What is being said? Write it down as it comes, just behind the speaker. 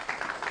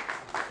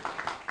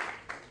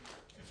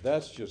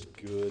That's just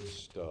good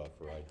stuff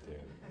right there.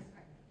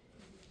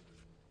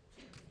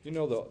 You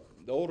know,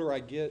 the older I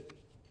get,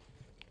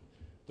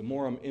 the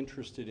more I'm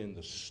interested in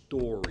the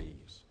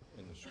stories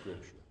in the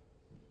Scripture.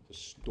 The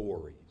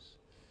stories.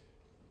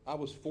 I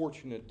was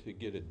fortunate to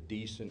get a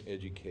decent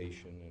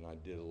education, and I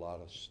did a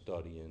lot of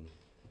studying.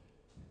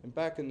 And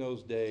back in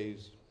those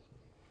days,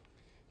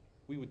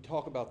 we would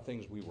talk about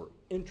things we were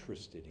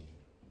interested in,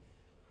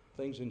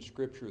 things in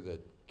Scripture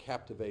that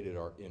captivated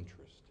our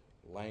interest,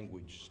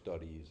 language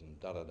studies and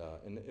da-da-da.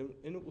 And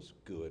it was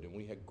good, and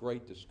we had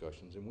great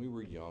discussions, and we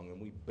were young, and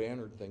we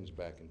bantered things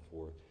back and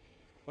forth.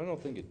 But I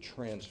don't think it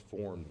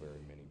transformed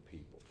very many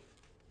people.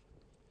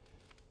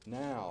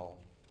 Now,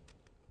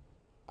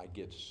 I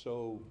get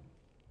so,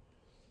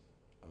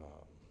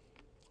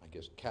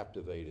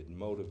 captivated,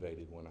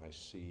 motivated when I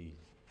see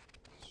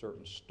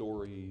certain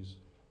stories,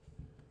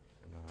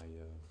 and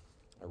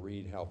I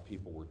read how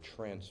people were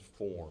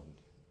transformed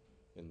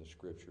in the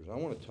Scriptures. I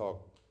want to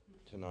talk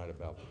tonight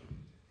about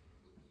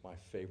my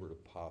favorite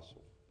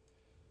apostle,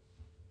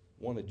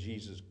 one of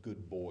Jesus'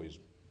 good boys,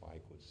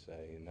 Mike would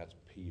say, and that's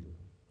Peter.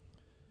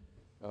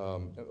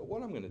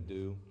 What I'm going to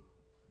do,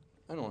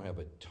 I don't have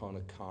a ton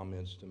of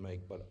comments to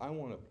make, but I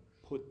want to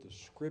put the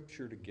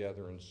Scripture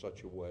together in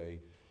such a way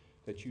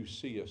that you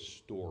see a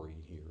story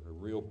here, a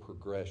real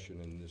progression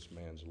in this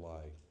man's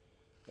life.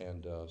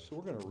 And so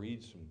we're going to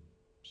read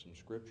some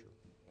Scripture,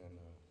 and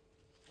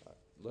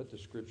let the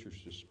Scriptures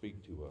just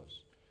speak to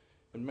us.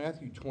 In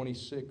Matthew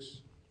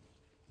 26,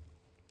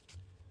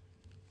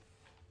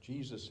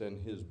 Jesus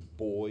and his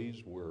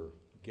boys were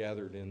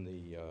gathered in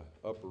the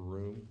upper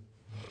room,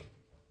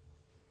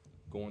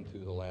 going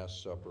through the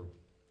Last Supper.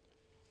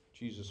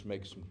 Jesus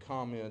makes some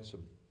comments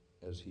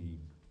as he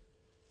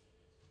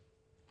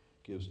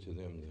gives to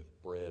them the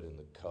bread and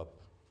the cup.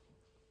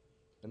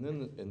 And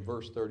then in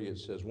verse 30 it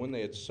says, when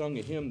they had sung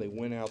a hymn, they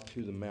went out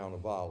to the Mount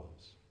of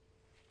Olives.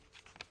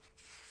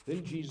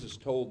 Then Jesus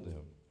told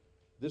them,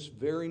 this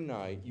very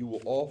night you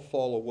will all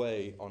fall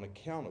away on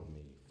account of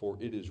me, for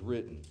it is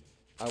written,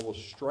 I will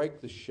strike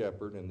the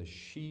shepherd, and the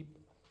sheep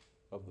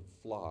of the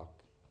flock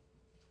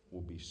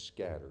will be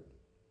scattered.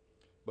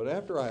 But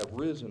after I have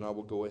risen, I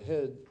will go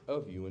ahead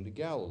of you into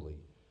Galilee.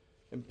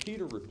 And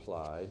Peter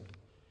replied,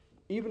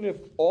 even if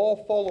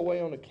all fall away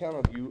on account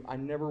of you, I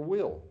never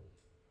will.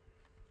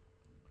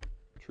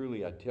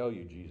 Truly I tell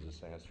you,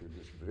 Jesus answered,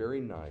 this very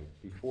night,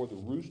 before the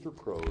rooster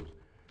crows,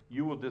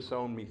 you will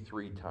disown me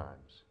 3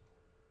 times.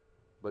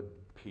 But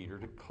Peter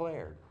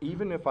declared,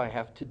 even if I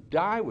have to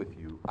die with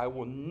you, I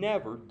will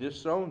never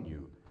disown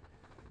you.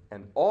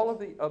 And all of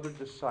the other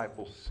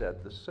disciples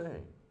said the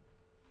same.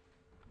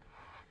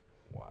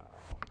 Wow.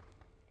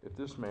 If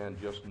this man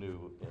just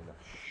knew in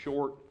a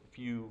short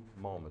few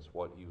moments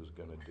what he was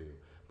going to do.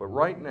 But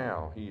right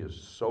now, he is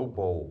so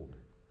bold.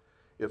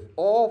 If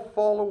all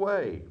fall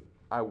away,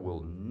 I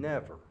will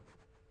never.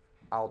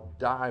 I'll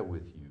die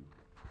with you.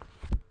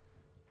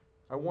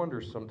 I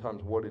wonder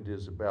sometimes what it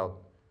is about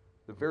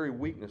the very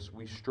weakness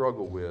we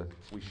struggle with.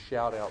 We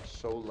shout out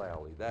so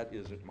loudly. That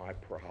isn't my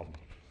problem.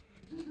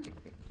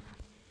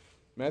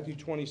 Matthew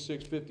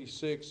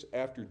 26:56,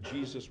 after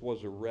Jesus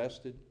was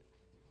arrested,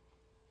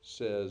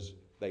 says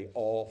they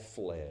all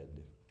fled.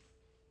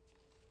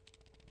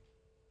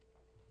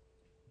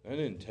 That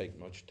didn't take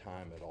much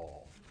time at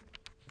all.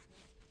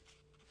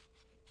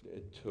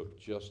 It took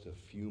just a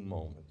few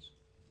moments.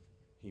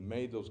 He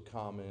made those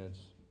comments.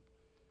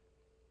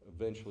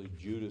 Eventually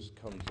Judas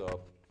comes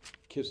up,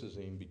 kisses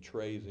him,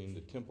 betrays him.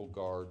 The temple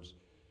guards,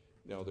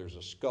 there's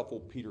a scuffle.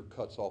 Peter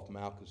cuts off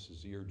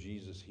Malchus's ear.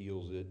 Jesus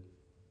heals it,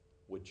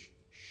 which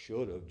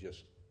should have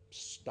just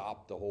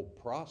stopped the whole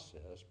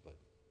process,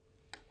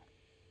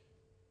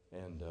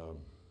 and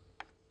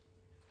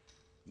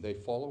they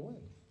fall away.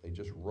 They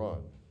just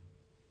run.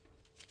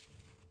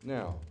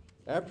 Now,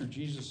 after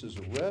Jesus is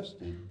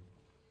arrested,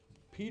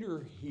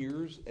 Peter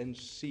hears and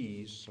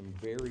sees some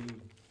very,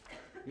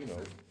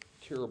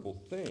 terrible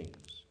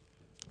things.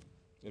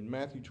 In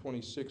Matthew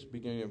 26,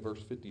 beginning in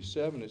verse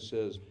 57, it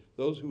says,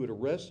 those who had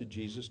arrested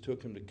Jesus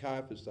took him to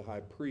Caiaphas, the high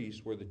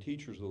priest, where the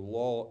teachers of the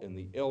law and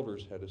the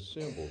elders had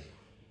assembled.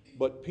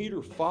 But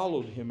Peter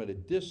followed him at a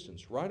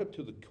distance, right up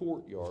to the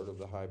courtyard of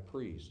the high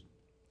priest.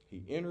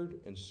 He entered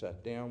and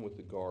sat down with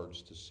the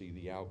guards to see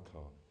the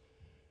outcome.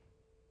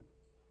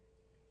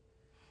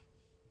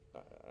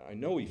 I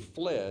know he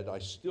fled. I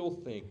still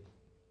think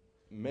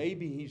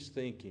maybe he's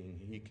thinking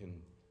he can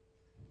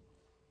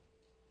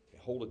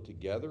hold it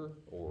together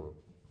or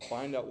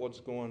find out what's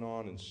going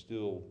on and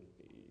still,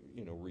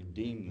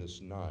 redeem this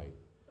night.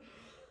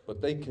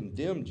 But they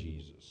condemned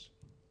Jesus.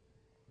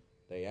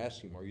 They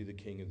asked him, are you the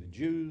king of the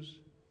Jews?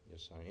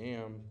 Yes, I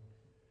am.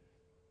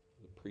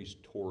 The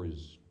priest tore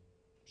his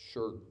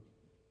shirt,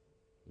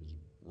 his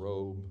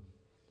robe.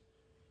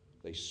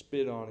 They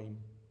spit on him.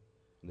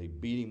 And they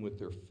beat him with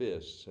their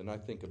fists. And I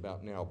think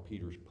about now,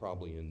 Peter's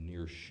probably in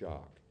near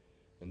shock.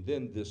 And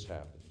then this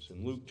happens.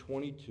 In Luke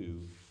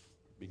 22,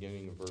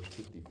 beginning of verse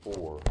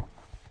 54,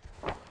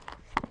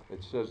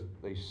 It says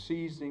they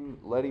seized him,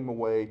 led him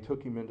away,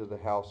 took him into the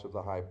house of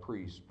the high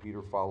priest.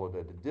 Peter followed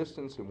at a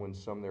distance, and when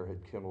some there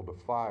had kindled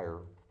a fire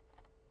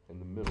in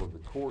the middle of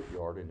the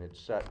courtyard and had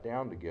sat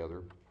down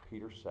together,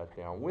 Peter sat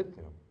down with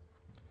them.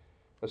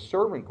 A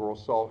servant girl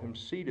saw him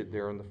seated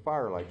there in the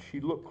firelight. She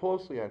looked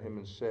closely at him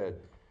and said,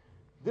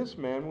 "This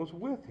man was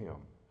with him."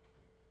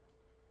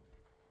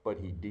 But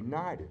he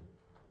denied it.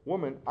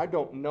 "Woman, I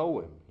don't know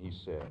him," he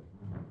said.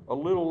 A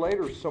little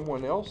later,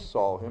 someone else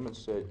saw him and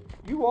said,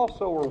 "You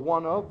also are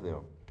one of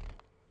them."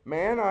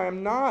 "Man, I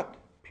am not,"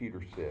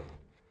 Peter said.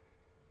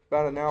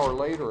 About an hour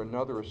later,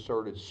 another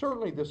asserted,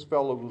 "Certainly this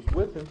fellow was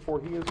with him, for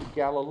he is a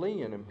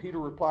Galilean." And Peter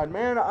replied,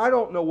 "Man, I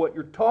don't know what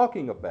you're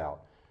talking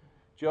about."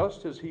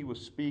 Just as he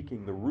was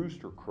speaking, the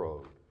rooster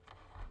crowed.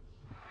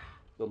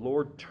 The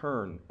Lord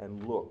turned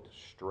and looked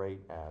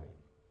straight at him.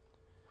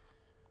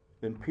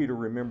 Then Peter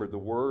remembered the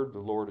word the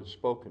Lord had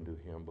spoken to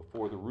him.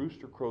 "Before the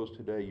rooster crows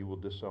today, you will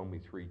disown me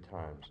 3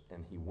 times."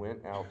 And he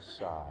went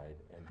outside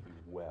and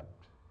he wept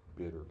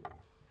bitterly.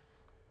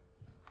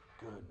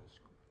 Goodness.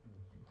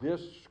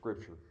 This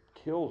scripture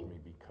kills me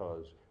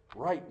because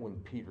right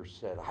when Peter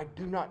said, "I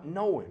do not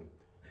know him,"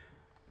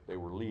 they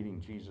were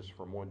leading Jesus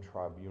from one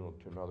tribunal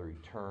to another. He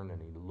turned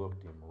and he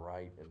looked him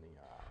right in the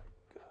eye.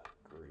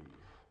 Good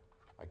grief.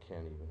 I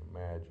can't even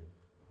imagine.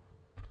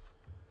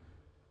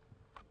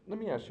 Let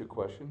me ask you a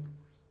question.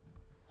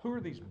 Who are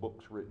these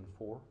books written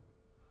for?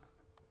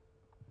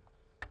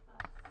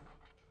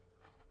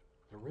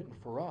 They're written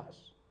for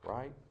us,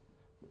 right?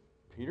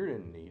 Peter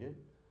didn't need it.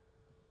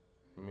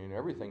 I mean,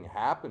 everything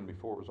happened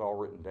before it was all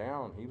written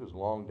down. He was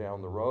long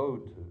down the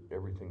road to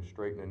everything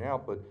straightening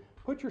out. But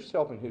put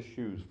yourself in his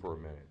shoes for a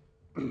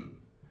minute.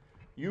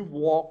 You've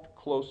walked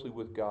closely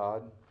with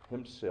God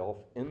himself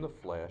in the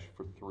flesh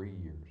for 3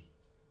 years.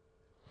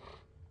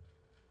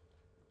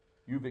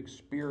 You've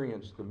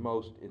experienced the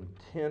most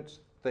intense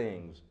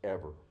things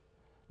ever.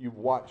 You've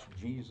watched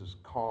Jesus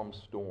calm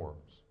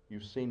storms.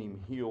 You've seen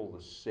him heal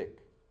the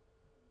sick,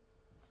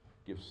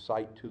 give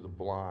sight to the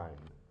blind,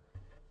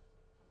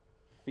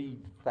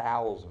 feed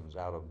thousands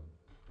out of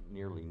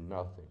nearly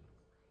nothing,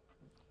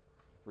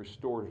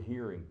 restored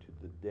hearing to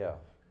the deaf.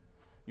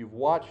 You've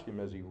watched him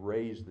as he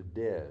raised the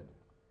dead.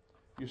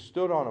 You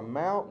stood on a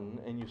mountain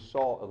and you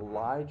saw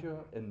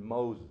Elijah and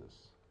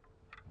Moses.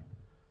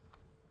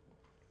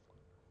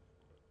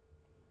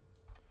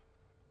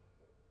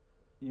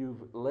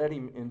 You've let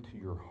him into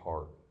your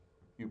heart.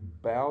 You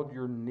bowed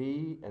your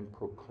knee and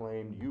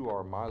proclaimed, "You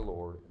are my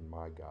Lord and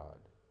my God."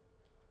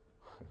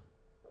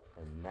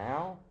 And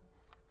now,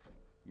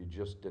 you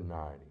just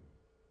denied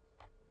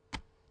him.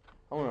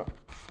 I want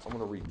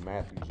to read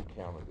Matthew's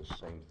account of the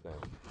same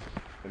thing.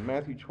 In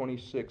Matthew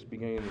 26,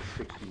 beginning in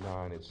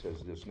 69, it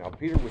says this, "Now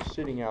Peter was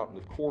sitting out in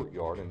the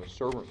courtyard, and the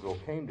servant girl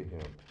came to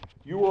him.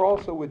 'You were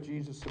also with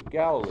Jesus of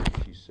Galilee,'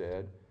 she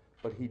said.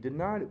 But he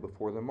denied it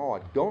before them all. 'I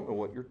don't know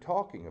what you're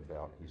talking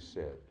about,' he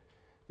said.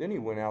 Then he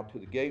went out to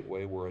the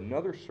gateway where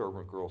another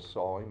servant girl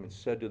saw him and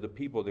said to the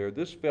people there,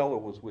 'This fellow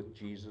was with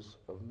Jesus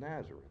of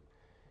Nazareth.'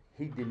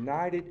 He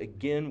denied it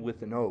again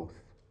with an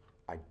oath.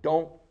 'I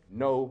don't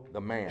know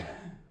the man.'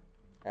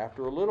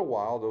 After a little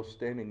while, those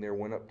standing there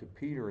went up to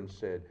Peter and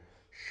said,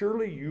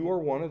 'Surely you are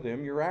one of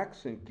them. Your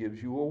accent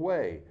gives you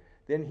away.'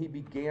 Then he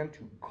began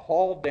to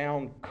call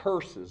down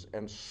curses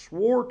and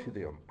swore to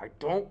them, 'I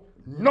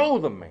don't know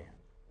the man.'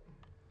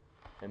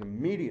 And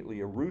immediately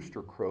a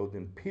rooster crowed.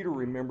 Then Peter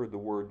remembered the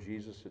word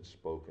Jesus had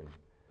spoken.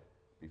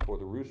 'Before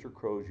the rooster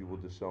crows, you will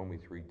disown me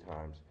 3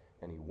 times.'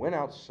 And he went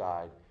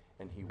outside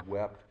and he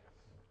wept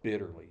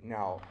bitterly."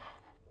 Now,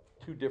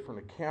 2 different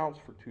accounts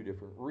for 2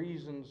 different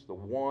reasons. The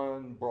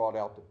one brought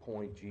out the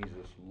point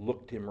Jesus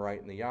looked him right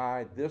in the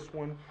eye. This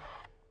one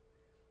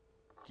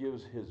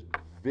gives his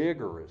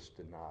vigorous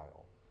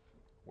denial,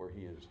 where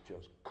he is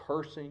just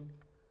cursing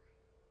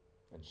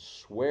and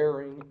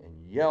swearing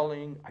and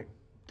yelling, "I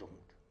don't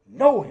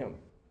know him,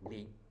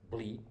 bleep,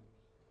 bleep."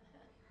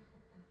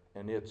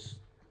 And it's,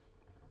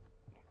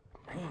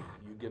 man,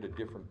 you get a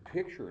different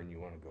picture and you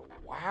want to go,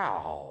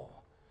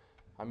 wow.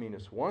 I mean,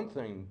 it's one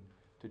thing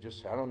to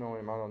just say, "I don't know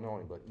him, I don't know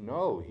him." But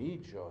no, he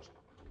just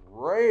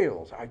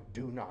rails, "I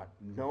do not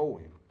know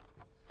him."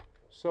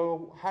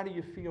 So how do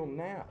you feel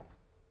now?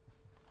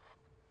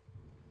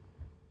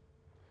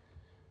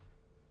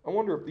 I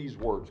wonder if these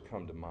words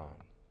come to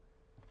mind.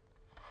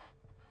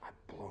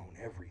 "I've blown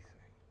everything.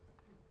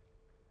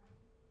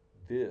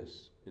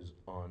 This is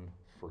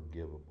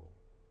unforgivable.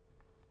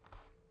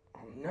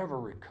 I'll never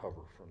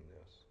recover from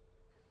this."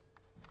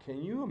 Can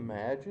you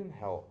imagine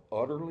how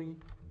utterly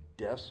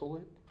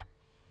desolate,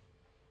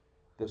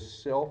 the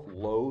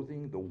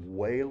self-loathing, the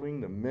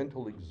wailing, the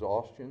mental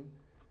exhaustion?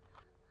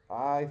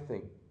 I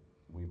think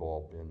we've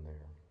all been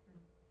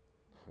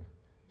there.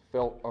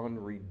 Felt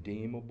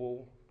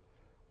unredeemable,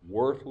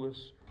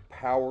 worthless,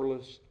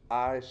 powerless,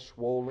 eyes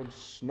swollen,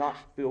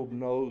 snot-filled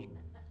nose,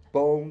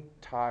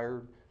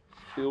 bone-tired,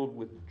 filled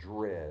with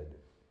dread.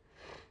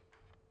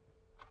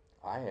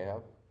 I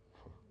have.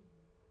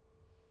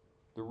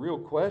 The real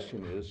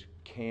question is,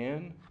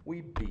 can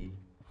we be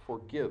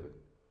forgiven?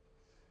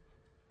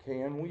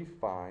 can we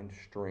find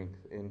strength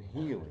in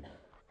healing?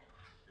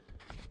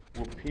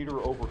 Will Peter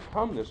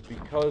overcome this?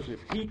 Because if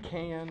he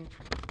can,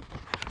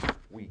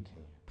 we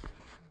can.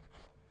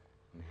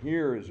 And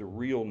here is a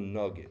real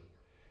nugget.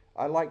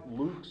 I like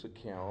Luke's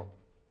account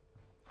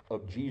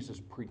of Jesus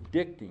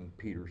predicting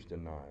Peter's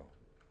denial.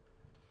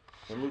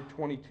 In Luke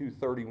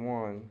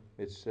 22:31,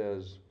 it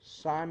says,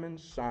 Simon,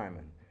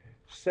 Simon,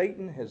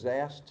 Satan has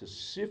asked to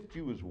sift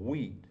you as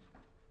wheat,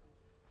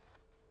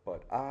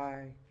 but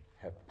I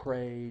have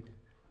prayed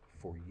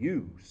for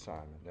you,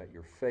 Simon, that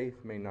your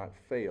faith may not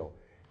fail.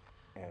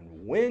 And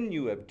when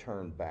you have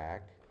turned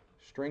back,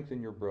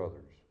 strengthen your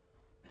brothers.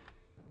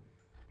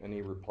 And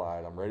he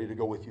replied, I'm ready to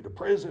go with you to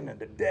prison and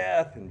to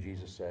death. And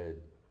Jesus said,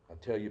 I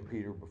tell you,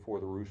 Peter, before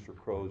the rooster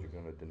crows, you're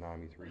going to deny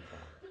me 3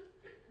 times.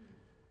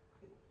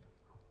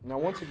 Now,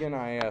 once again,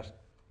 I ask,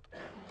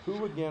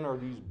 who again are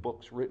these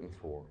books written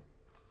for?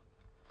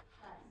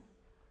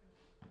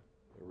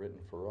 They're written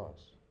for us.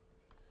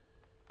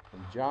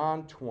 In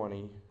John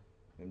 20,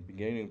 and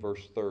beginning in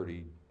verse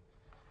 30,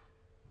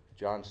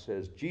 John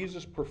says,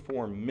 Jesus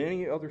performed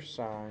many other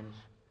signs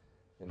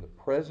in the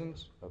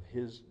presence of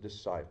his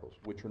disciples,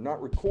 which are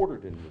not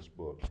recorded in this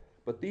book,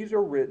 but these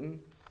are written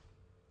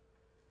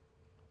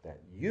that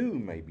you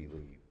may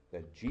believe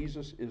that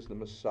Jesus is the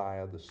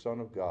Messiah, the Son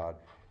of God,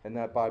 and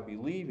that by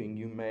believing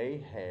you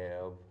may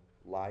have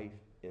life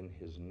in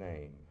his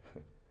name.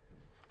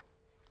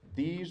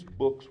 These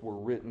books were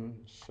written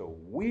so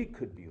we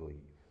could believe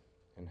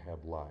and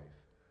have life.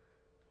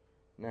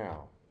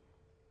 Now,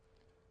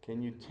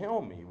 can you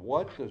tell me,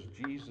 what does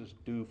Jesus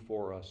do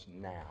for us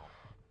now?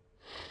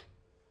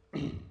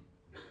 The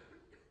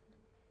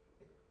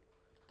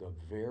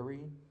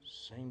very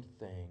same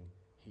thing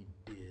he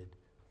did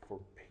for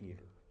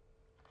Peter.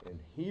 In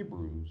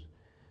Hebrews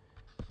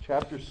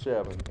chapter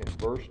 7 and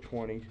verse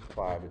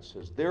 25, it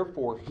says,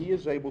 Therefore he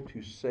is able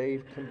to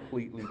save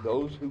completely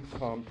those who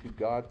come to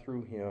God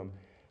through him,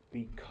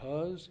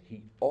 because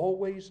he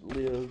always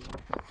lives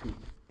to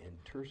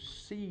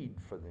intercede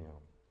for them.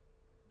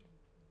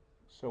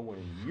 So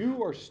when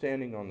you are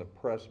standing on the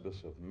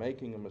precipice of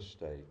making a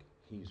mistake,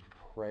 he's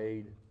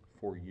prayed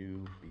for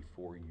you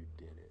before you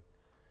did it.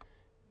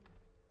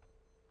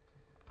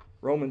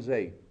 Romans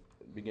 8,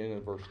 beginning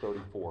in verse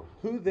 34.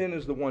 Who then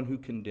is the one who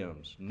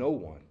condemns? No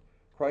one.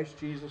 Christ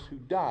Jesus, who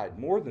died,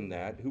 more than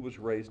that, who was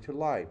raised to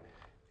life,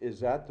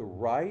 is at the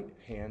right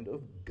hand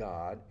of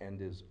God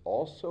and is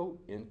also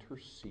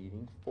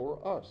interceding for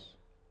us.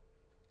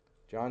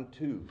 John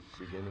 2,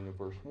 beginning in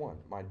verse 1.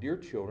 My dear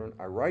children,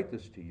 I write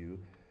this to you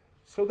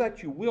so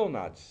that you will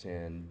not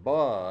sin,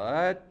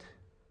 but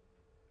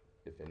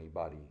if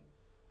anybody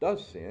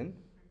does sin,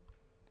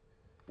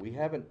 we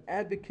have an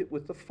advocate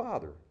with the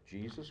Father,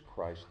 Jesus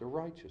Christ, the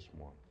righteous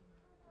one.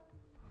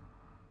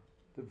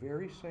 The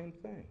very same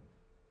thing.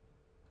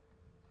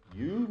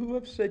 You who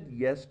have said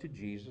yes to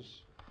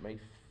Jesus may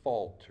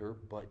falter,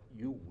 but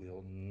you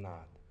will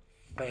not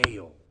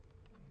fail.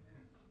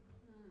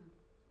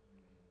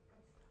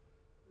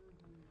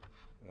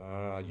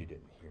 You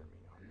didn't hear me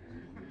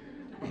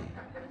on that.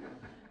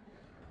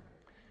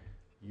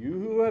 You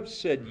who have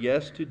said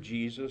yes to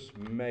Jesus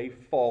may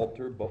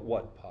falter, but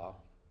what,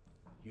 Pop?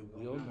 You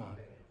will not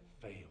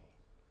fail.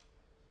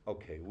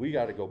 Okay, we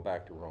got to go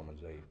back to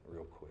Romans 8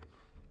 real quick.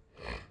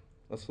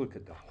 Let's look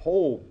at the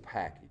whole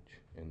package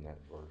in that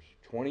verse.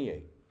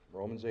 28,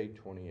 Romans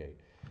 8:28.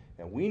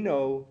 And we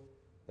know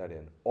that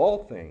in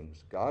all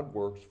things God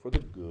works for the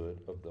good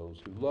of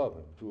those who love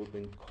him, who have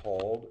been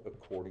called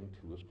according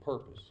to his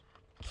purpose.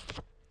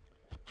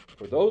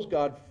 For those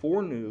God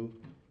foreknew,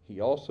 he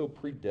also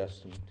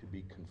predestined to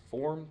be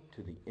conformed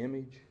to the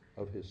image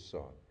of his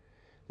Son,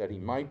 that he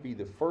might be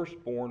the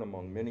firstborn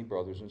among many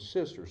brothers and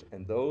sisters.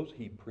 And those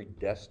he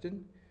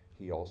predestined,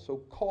 he also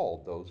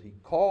called. Those he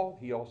called,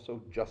 he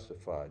also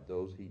justified.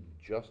 Those he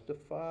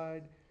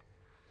justified,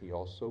 he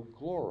also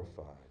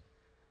glorified.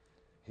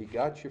 He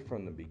got you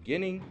from the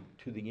beginning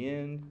to the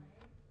end,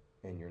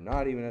 and you're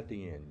not even at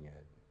the end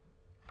yet.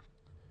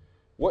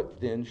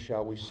 What then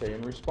shall we say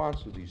in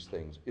response to these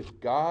things? If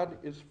God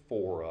is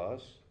for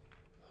us,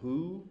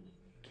 who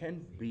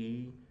can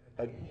be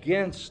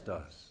against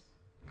us?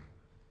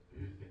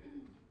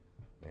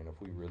 Man, if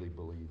we really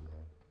believe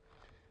that.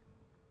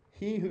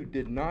 He who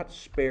did not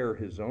spare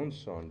his own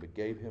Son, but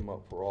gave him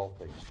up for all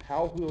things,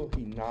 how will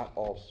he not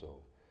also,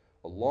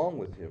 along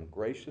with him,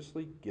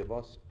 graciously give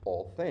us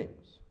all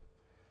things?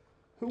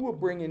 Who will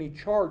bring any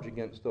charge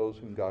against those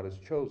whom God has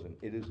chosen?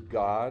 It is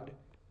God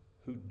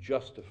who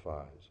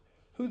justifies.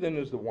 Who then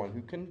is the one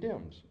who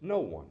condemns? No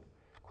one.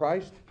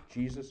 Christ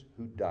Jesus,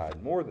 who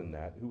died, more than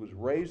that, who was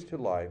raised to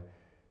life,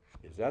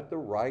 is at the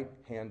right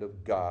hand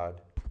of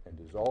God and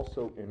is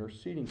also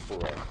interceding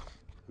for us.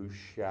 Who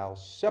shall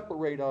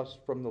separate us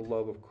from the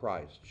love of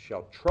Christ?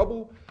 Shall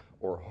trouble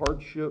or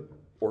hardship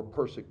or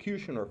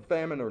persecution or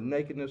famine or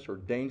nakedness or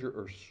danger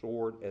or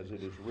sword, as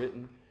it is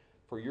written,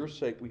 for your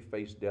sake we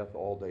face death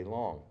all day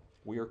long.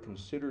 We are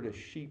considered as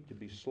sheep to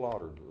be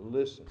slaughtered.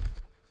 Listen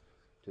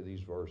to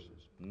these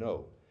verses.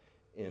 No,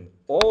 in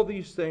all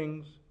these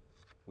things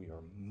we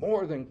are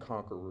more than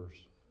conquerors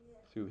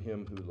through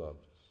him who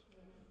loves us.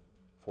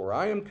 For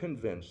I am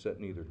convinced that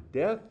neither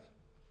death,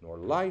 nor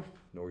life,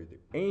 nor the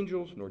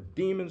angels, nor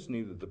demons,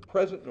 neither the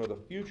present, nor the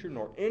future,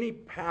 nor any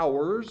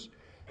powers,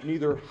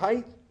 neither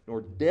height,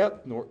 nor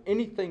depth, nor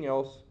anything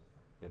else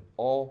in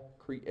all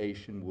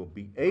creation will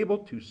be able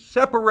to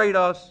separate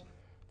us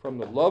from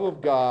the love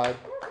of God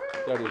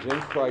that is in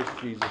Christ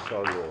Jesus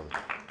our Lord.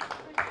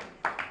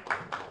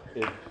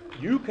 If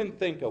you can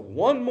think of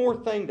one more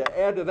thing to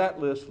add to that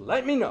list,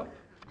 let me know.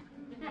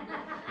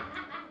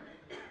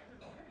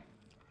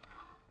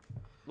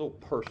 Little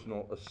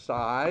personal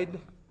aside.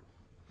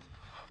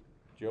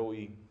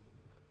 Joey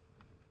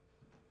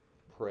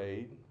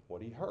prayed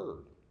what he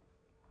heard,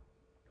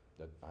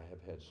 that I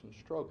have had some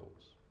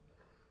struggles.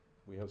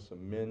 We have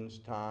some men's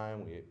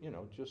time,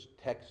 just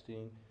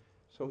texting.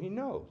 So he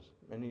knows.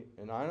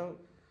 And I don't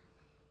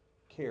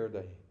care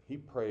that he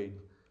prayed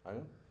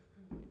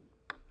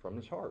from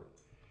his heart.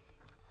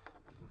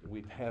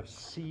 We have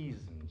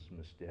seasons,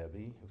 Miss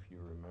Debbie, if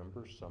you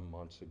remember, some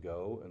months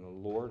ago, and the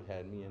Lord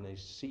had me in a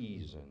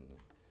season.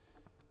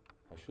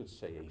 I should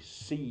say a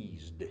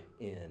seized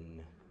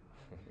in.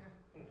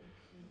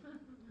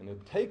 And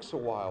it takes a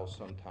while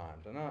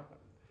sometimes. And I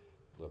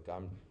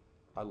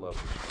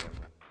love this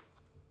family.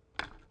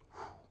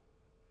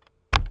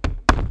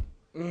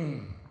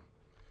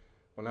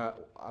 When I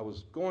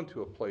was going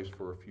to a place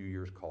for a few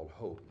years called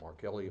Hope.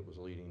 Mark Elliott was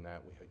leading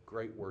that. We had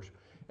great worship.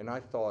 And I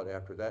thought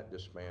after that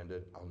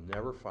disbanded, I'll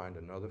never find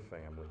another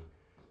family.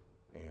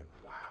 And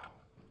wow.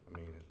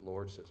 The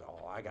Lord says,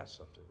 I got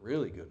something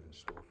really good in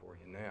store for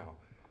you now.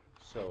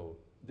 So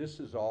this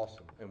is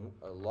awesome. And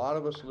a lot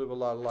of us live a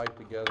lot of life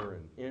together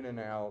and in and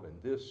out and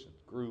this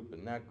group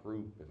and that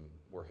group. And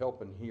we're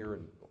helping here.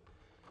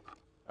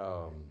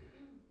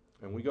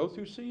 And we go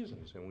through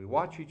seasons and we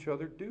watch each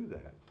other do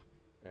that.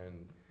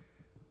 And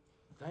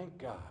thank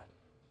God,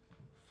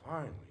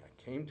 finally, I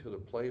came to the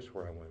place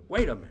where I went,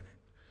 wait a minute.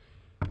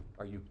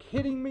 Are you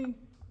kidding me?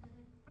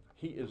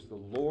 He is the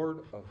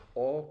Lord of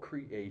all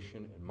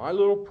creation, and my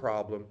little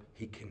problem,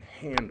 he can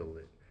handle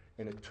it.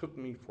 And it took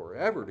me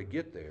forever to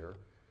get there,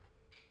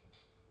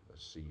 a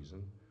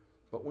season.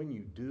 But when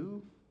you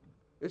do,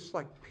 it's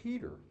like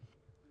Peter.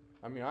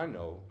 I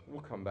know, we'll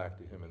come back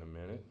to him in a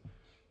minute,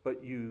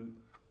 but you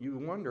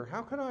wonder,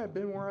 how could I have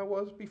been where I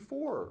was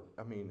before?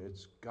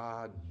 It's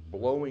God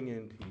blowing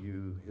into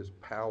you his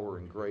power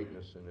and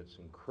greatness, and it's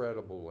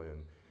incredible.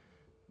 And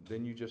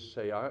then you just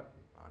say,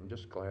 I'm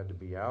just glad to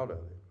be out of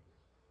it.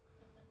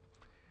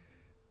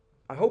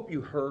 I hope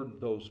you heard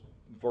those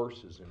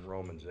verses in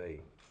Romans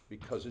 8,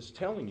 because it's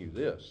telling you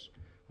this.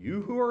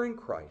 You who are in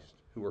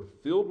Christ, who are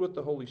filled with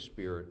the Holy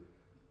Spirit,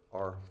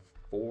 are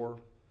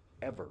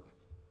forever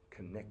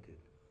connected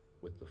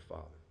with the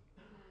Father.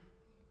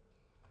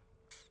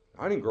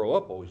 I didn't grow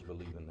up always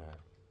believing that.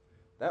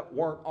 That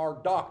weren't our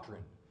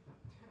doctrine.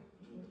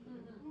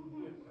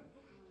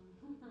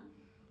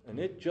 And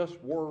it just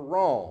were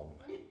wrong.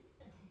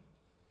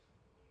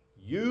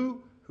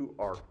 You who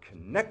are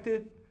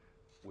connected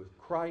with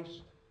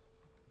Christ,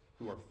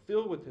 who are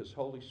filled with his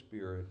Holy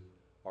Spirit,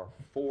 are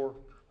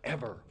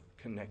forever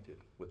connected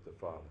with the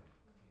Father.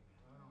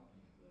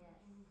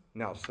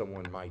 Now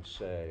someone might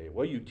say,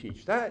 well, you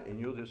teach that and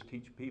you'll just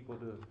teach people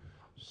to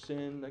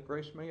sin that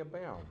grace may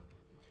abound.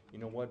 You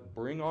know what?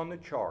 Bring on the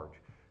charge.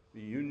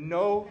 You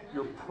know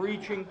you're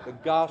preaching the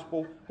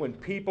gospel when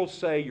people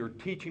say you're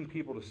teaching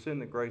people to sin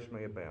that grace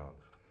may abound.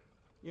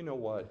 You know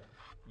what?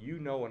 You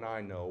know and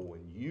I know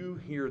when you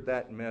hear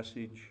that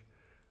message,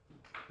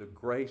 the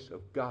grace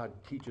of God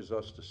teaches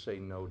us to say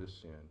no to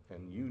sin.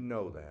 And you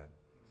know that.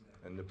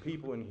 And the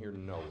people in here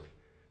know it.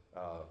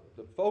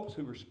 The folks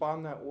who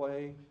respond that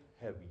way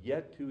have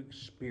yet to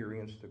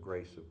experience the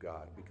grace of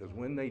God. Because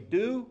when they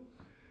do,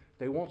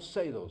 they won't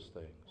say those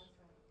things.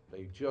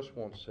 They just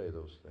won't say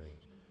those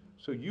things.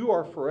 So you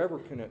are forever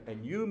connected.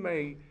 And you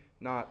may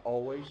not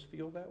always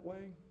feel that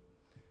way.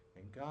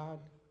 And God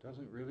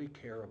doesn't really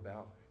care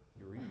about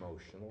your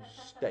emotional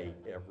state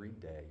every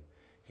day.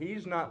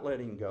 He's not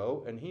letting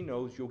go, and he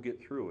knows you'll get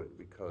through it,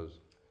 because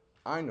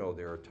I know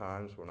there are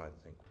times when I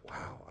think,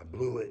 wow, I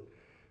blew it,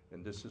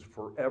 and this is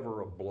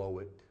forever a blow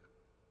it.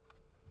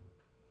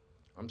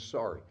 I'm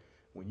sorry.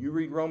 When you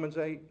read Romans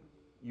 8,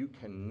 you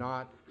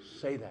cannot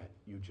say that.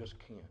 You just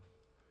can't.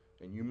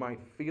 And you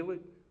might feel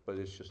it, but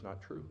it's just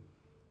not true.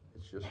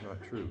 It's just not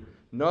true.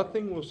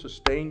 Nothing will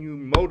sustain you,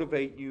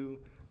 motivate you,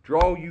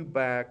 draw you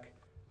back,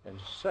 and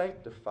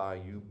sanctify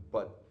you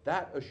but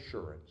that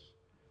assurance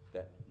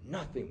that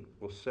nothing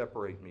will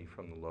separate me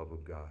from the love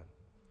of God.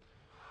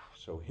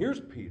 So here's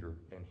Peter,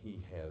 and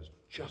he has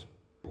just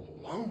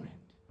blown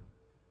it.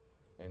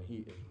 And he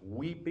is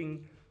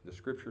weeping, the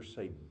scriptures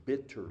say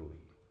bitterly,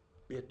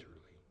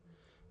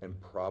 and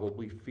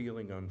probably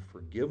feeling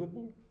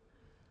unforgivable.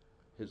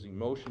 His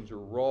emotions are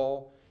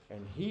raw,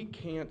 and he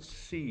can't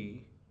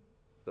see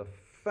the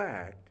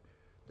fact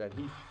that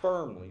he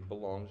firmly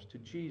belongs to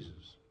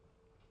Jesus.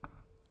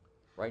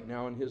 Right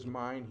now in his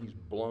mind, he's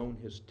blown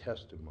his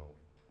testimony.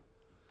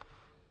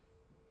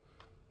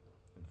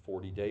 And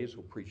 40 days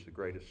he'll preach the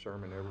greatest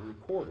sermon ever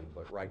recorded.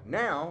 But right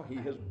now, he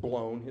has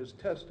blown his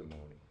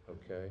testimony,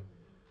 okay?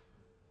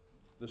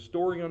 The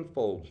story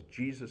unfolds.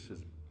 Jesus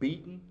is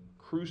beaten,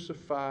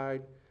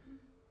 crucified,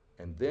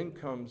 and then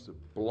comes the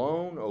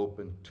blown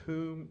open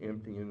tomb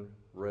emptying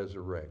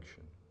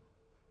resurrection.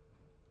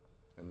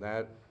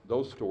 And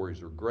those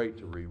stories are great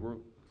to read.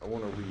 I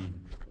want to read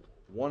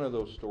one of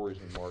those stories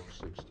in Mark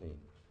 16.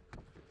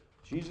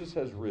 Jesus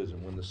has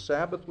risen. When the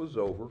Sabbath was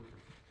over,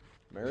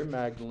 Mary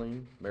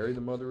Magdalene, Mary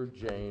the mother of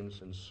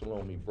James, and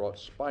Salome brought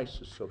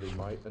spices so they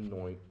might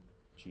anoint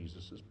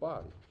Jesus'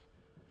 body.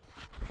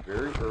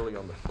 Very early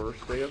on the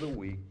first day of the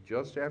week,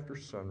 just after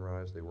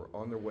sunrise, they were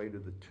on their way to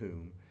the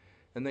tomb,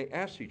 and they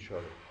asked each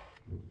other,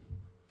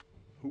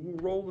 "Who will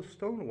roll the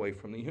stone away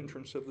from the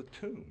entrance of the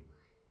tomb?"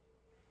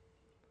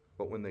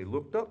 But when they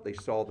looked up, they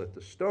saw that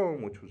the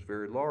stone, which was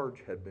very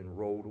large, had been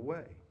rolled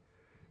away.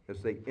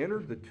 As they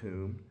entered the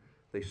tomb,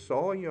 they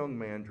saw a young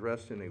man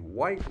dressed in a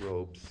white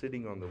robe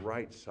sitting on the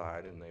right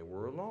side, and they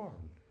were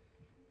alarmed.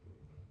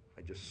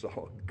 "I just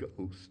saw a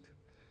ghost."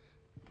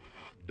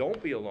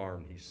 "Don't be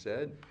alarmed," he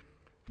said.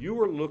 "You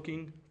are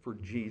looking for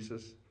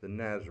Jesus the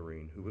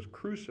Nazarene, who was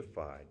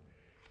crucified.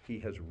 He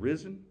has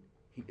risen.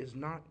 He is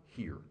not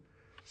here.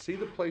 See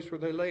the place where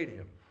they laid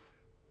him.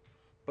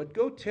 But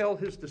go tell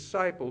his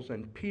disciples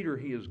and Peter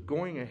he is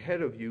going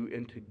ahead of you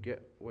and to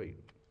get..." Wait,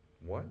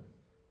 what?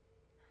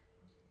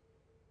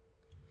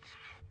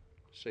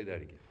 Say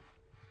that again.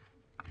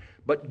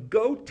 "But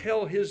go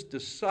tell his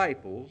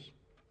disciples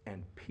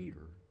and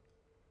Peter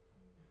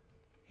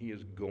he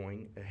is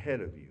going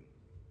ahead of you."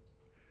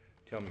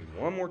 Tell me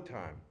one more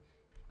time.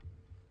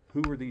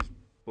 Who were these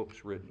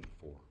books written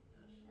for?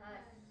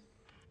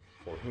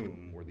 For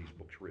whom were these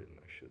books written,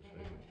 I should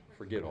say.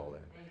 Forget all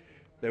that.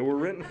 They were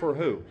written for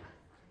who?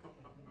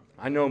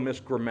 I know, Miss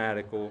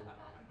Grammatical.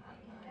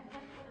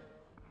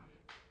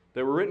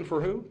 They were written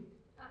for who?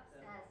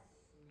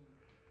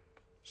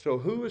 So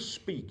who is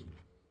speaking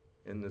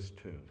in this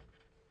tomb?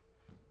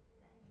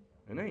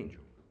 An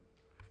angel.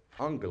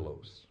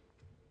 Angelos.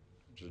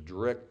 Which is a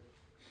direct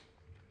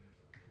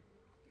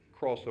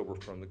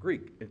crossover from the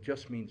Greek. It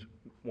just means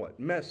what?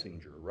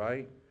 Messenger,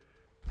 right?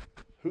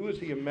 Who is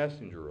he a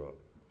messenger of?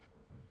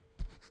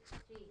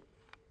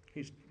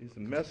 He's a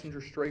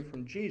messenger straight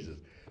from Jesus.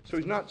 So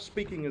he's not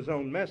speaking his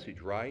own message,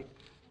 right?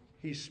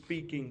 He's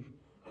speaking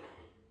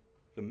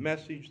the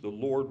message the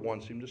Lord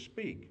wants him to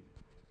speak.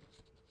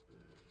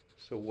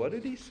 So what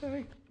did he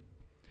say?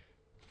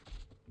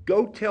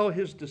 Go tell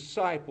his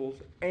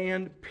disciples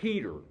and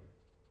Peter.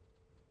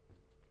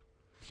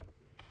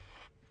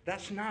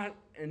 That's not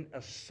an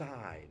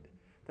aside.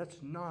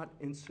 That's not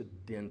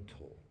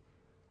incidental.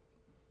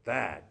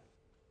 That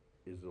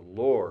is the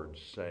Lord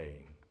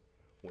saying,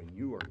 when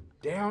you are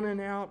down and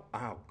out,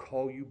 I'll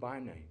call you by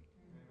name.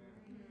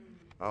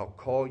 I'll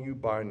call you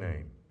by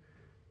name.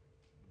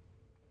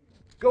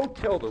 Go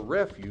tell the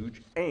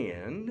Refuge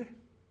and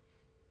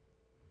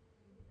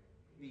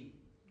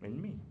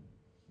me.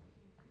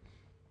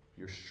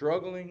 You're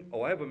struggling.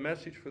 Oh, I have a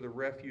message for the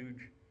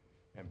Refuge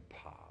and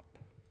Pop.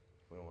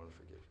 We don't want to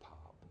forget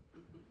Pop.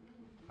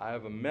 I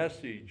have a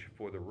message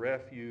for the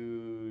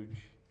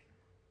Refuge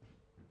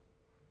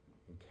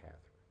and Catherine.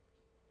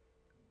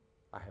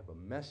 I have a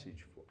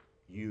message for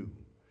you.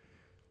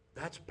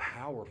 That's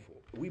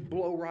powerful. We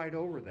blow right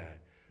over that.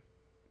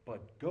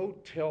 But go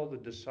tell the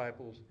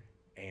disciples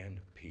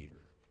and Peter.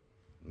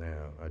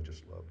 Now, I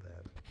just love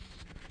that.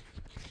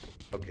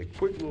 Okay,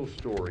 quick little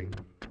story.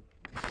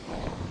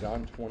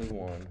 John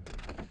 21,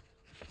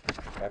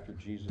 after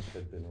Jesus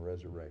had been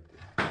resurrected.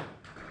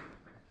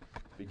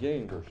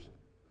 Beginning verse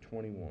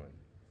 21.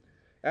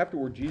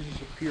 Afterward, Jesus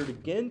appeared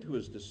again to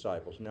his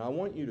disciples. Now, I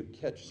want you to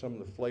catch some of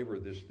the flavor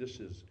of this.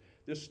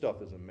 This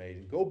stuff is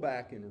amazing. Go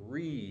back and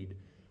read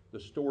the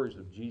stories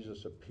of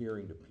Jesus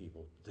appearing to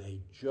people.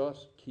 They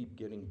just keep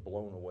getting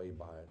blown away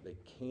by it. They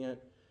can't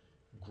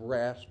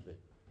grasp it.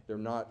 They're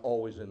not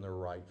always in their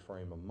right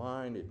frame of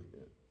mind.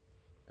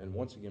 And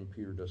once again,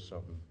 Peter does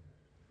something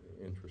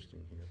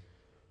interesting here.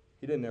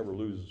 He didn't ever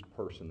lose his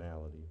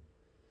personality.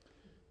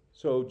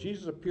 So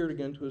Jesus appeared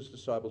again to his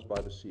disciples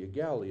by the Sea of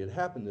Galilee. It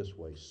happened this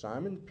way.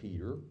 Simon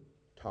Peter,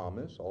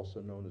 Thomas,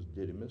 also known as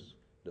Didymus,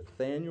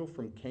 Nathanael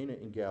from Cana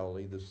in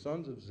Galilee, the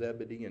sons of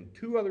Zebedee, and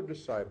two other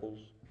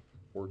disciples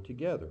were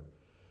together.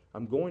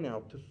 "I'm going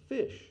out to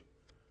fish,"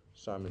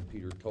 Simon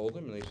Peter told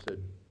them, and they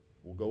said,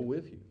 "We'll go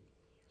with you."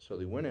 So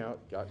they went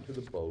out, got into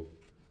the boat,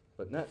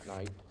 but that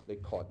night they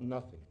caught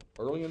nothing.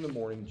 Early in the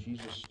morning,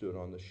 Jesus stood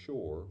on the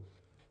shore,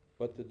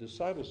 but the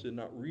disciples did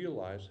not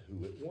realize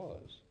who it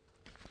was.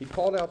 He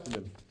called out to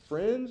them,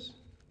 "Friends,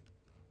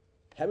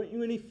 haven't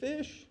you any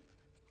fish?"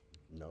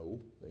 "No,"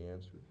 they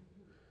answered.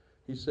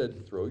 He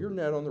said, "Throw your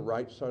net on the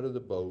right side of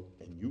the boat,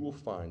 and you will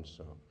find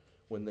some."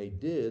 When they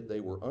did, they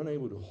were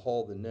unable to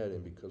haul the net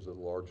in because of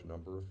the large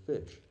number of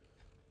fish.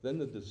 Then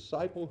the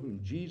disciple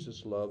whom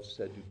Jesus loved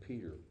said to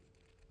Peter,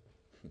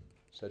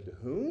 said to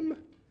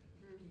whom?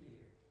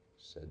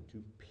 Said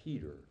to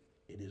Peter,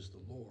 "It is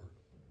the Lord."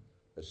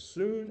 As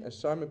soon as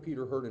Simon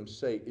Peter heard him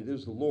say, "It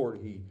is the Lord,"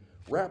 he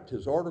wrapped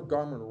his outer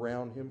garment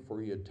around him,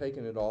 for he had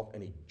taken it off,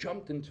 and he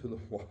jumped into the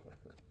water.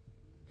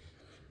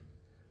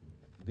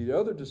 The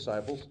other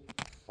disciples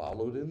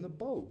followed in the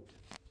boat,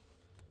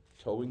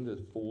 towing the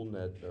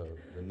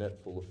net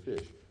full of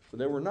fish. But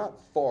they were not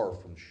far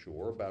from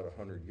shore, about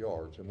 100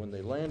 yards, and when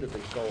they landed,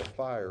 they saw a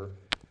fire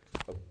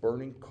of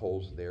burning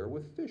coals there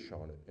with fish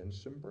on it and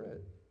some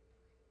bread.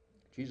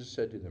 Jesus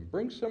said to them,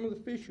 "Bring some of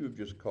the fish you have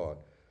just caught."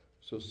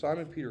 So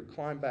Simon Peter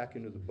climbed back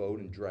into the boat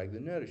and dragged the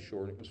net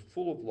ashore, and it was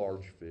full of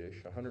large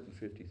fish,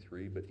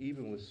 153, but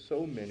even with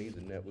so many,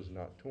 the net was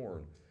not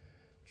torn.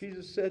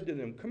 Jesus said to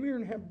them, "Come here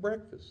and have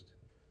breakfast."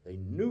 They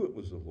knew it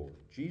was the Lord.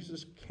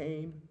 Jesus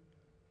came,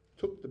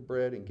 took the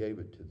bread and gave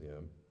it to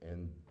them,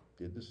 and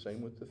did the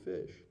same with the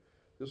fish.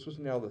 This was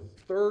now the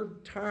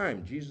third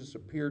time Jesus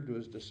appeared to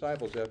his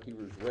disciples after he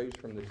was raised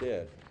from the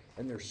dead.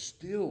 And they're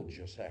still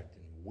just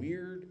acting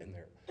weird, and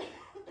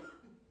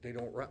they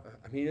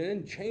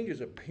didn't change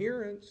his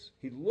appearance.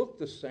 He looked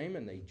the same,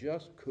 and they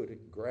just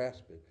couldn't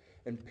grasp it.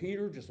 And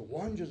Peter just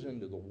lunges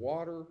into the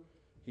water.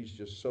 He's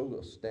just so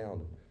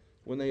astounded.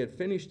 When they had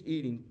finished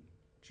eating,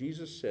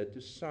 Jesus said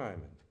to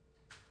Simon,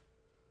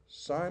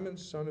 "Simon,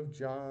 son of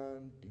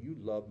John, do you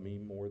love me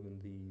more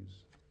than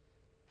these?"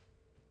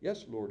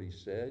 "Yes, Lord," he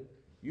said.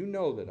 "You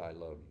know that I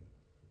love you."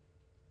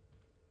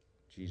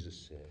 Jesus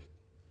said,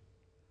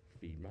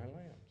 "Feed my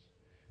lambs."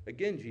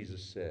 Again,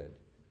 Jesus said,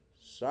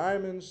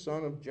 "Simon,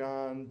 son of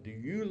John, do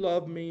you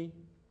love me?"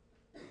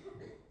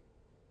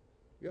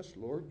 "Yes,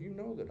 Lord, you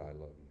know that I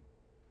love you."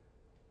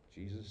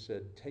 Jesus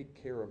said, "Take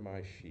care of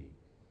my sheep."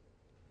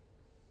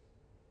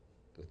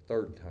 The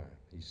third time,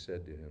 he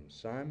said to him,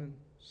 "Simon,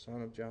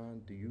 son of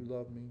John, do you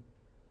love me?"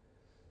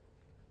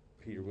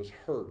 Peter was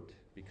hurt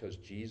because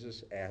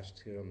Jesus asked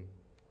him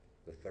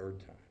the third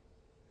time,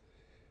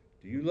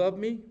 "Do you love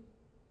me?"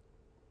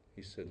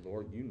 He said,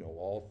 "Lord, you know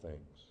all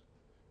things.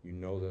 You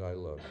know that I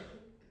love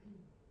you."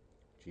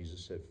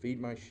 Jesus said,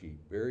 "Feed my sheep.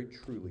 Very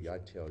truly, I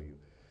tell you,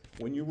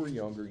 when you were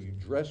younger, you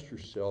dressed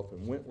yourself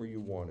and went where you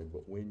wanted,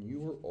 but when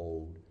you are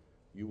old,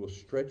 you will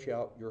stretch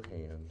out your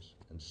hands,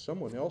 and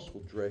someone else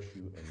will dress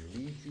you and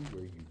lead you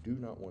where you do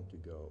not want to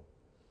go."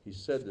 He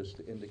said this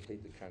to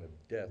indicate the kind of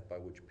death by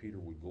which Peter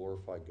would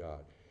glorify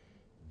God.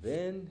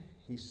 Then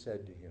he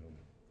said to him,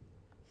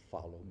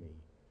 "Follow me."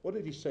 What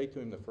did he say to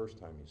him the first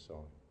time he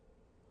saw him?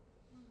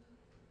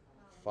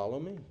 Follow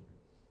me.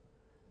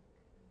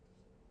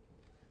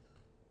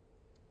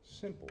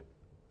 Simple.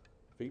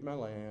 Feed my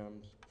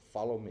lambs.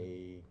 Follow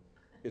me.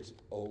 It's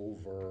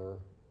over.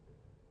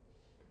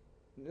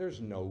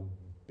 There's no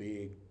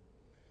big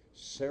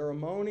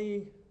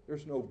ceremony.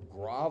 There's no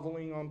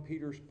groveling on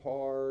Peter's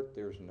part.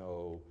 There's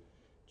no,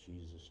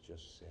 Jesus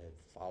just said,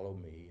 "Follow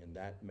me," and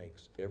that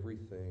makes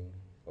everything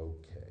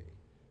okay.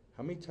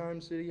 How many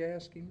times did he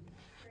ask him?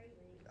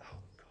 Oh,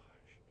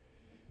 gosh.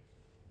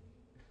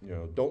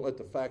 Don't let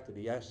the fact that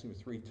he asked him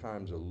 3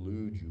 times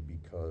elude you,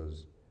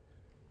 because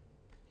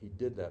he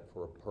did that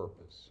for a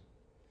purpose.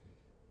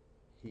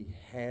 He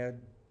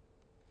had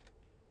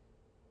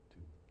to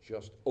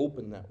just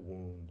open that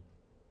wound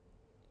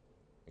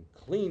and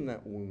clean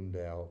that wound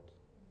out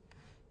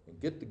and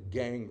get the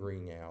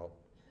gangrene out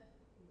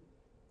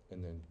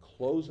and then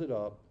close it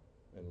up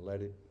and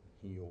let it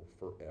heal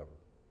forever.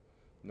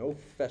 No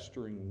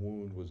festering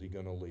wound was he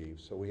going to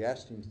leave. So he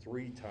asked him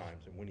 3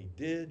 times, and when he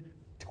did,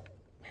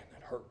 man,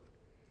 that hurt.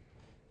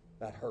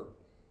 That hurt.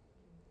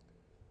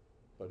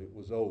 But it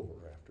was over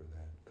after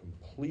that.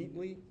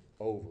 Completely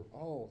over.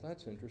 Oh,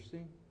 that's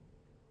interesting.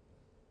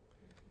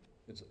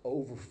 It's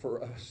over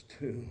for us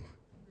too.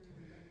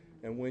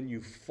 And when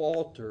you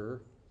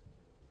falter,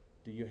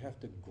 do you have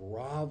to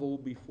grovel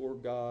before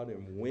God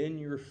and win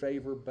your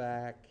favor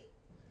back?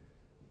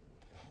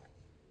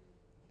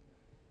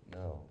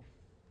 No.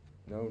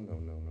 No.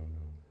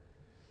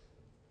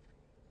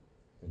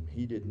 And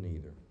he didn't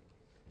either.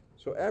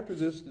 So after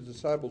this, the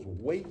disciples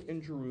wait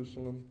in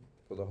Jerusalem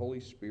for the Holy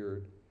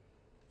Spirit.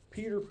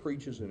 Peter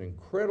preaches an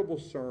incredible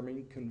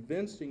sermon,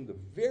 convincing the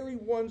very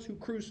ones who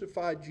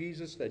crucified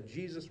Jesus that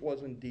Jesus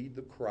was indeed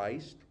the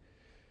Christ.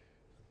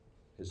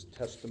 His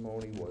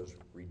testimony was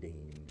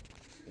redeemed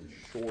in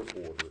short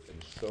order,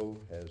 and so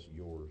has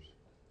yours.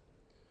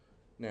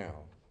 Now,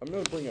 I'm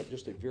going to bring up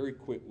just a very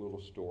quick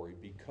little story,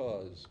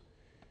 because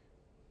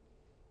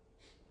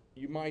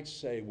you might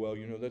say, well,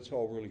 that's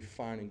all really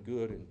fine and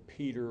good, and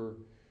Peter,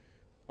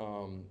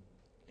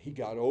 he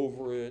got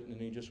over it, and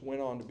he just went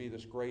on to be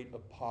this great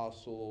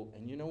apostle.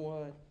 And you know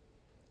what?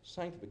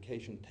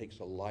 Sanctification takes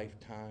a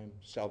lifetime.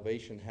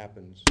 Salvation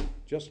happens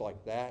just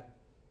like that.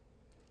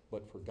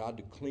 But for God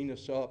to clean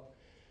us up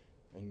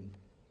and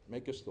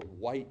make us the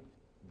white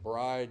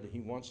bride that he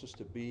wants us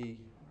to be,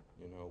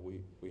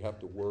 we have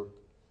to work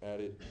at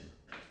it,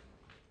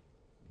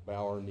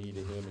 bow our knee to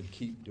him, and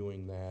keep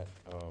doing that.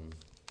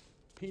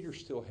 Peter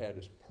still had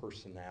his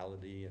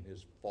personality and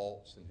his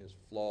faults and his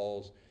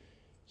flaws.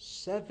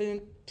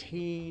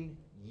 17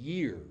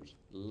 years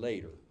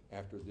later,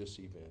 after this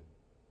event,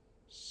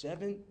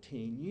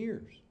 17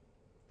 years,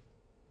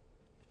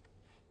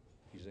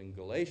 he's in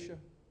Galatia.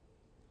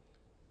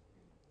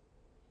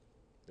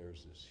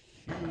 there's this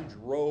huge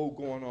row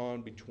going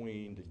on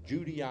between the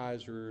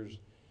Judaizers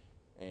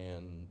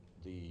and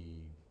the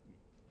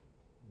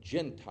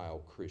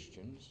Gentile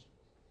Christians.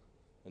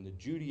 And the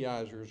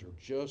Judaizers are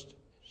just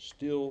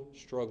still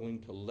struggling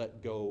to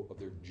let go of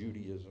their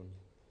Judaism.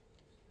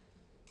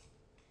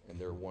 And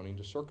they're wanting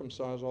to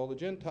circumcise all the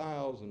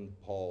Gentiles, and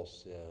Paul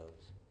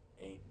says,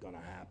 ain't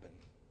gonna happen.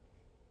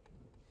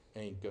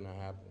 Ain't gonna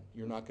happen.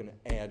 You're not gonna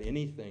add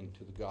anything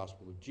to the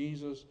gospel of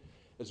Jesus.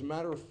 As a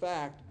matter of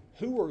fact,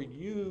 who are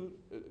you,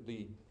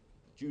 the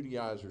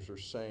Judaizers are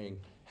saying,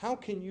 how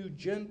can you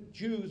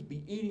Jews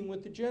be eating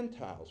with the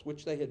Gentiles,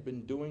 which they had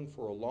been doing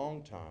for a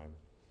long time?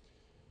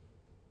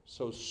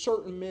 So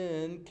certain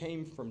men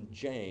came from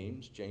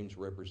James. James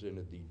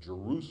represented the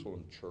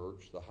Jerusalem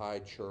church, the high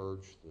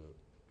church,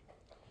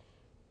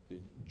 the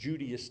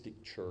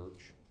Judaistic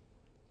church.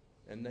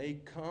 And they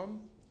come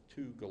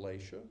to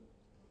Galatia,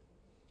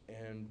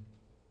 and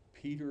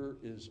Peter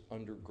is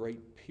under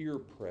great peer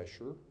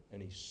pressure,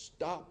 and he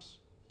stops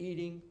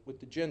eating with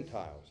the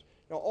Gentiles.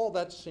 Now, all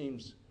that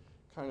seems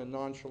kind of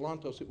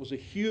nonchalant to us. It was a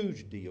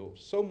huge deal,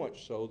 so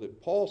much so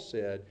that Paul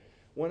said,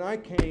 when I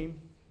came,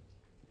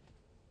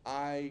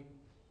 I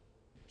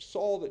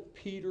saw that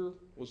Peter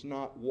was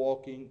not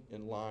walking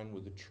in line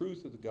with the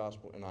truth of the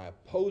gospel, and I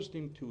opposed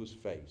him to his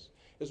face.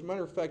 As a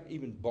matter of fact,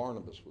 even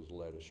Barnabas was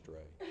led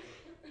astray.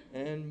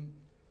 And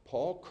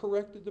Paul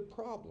corrected the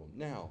problem.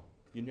 Now,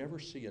 you never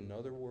see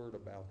another word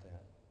about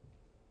that.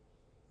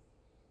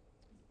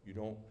 You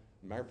don't.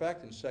 Matter of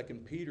fact, in 2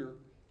 Peter,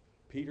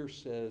 Peter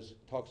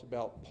talks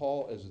about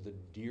Paul as the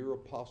dear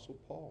Apostle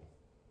Paul.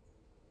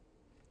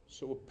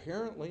 So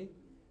apparently,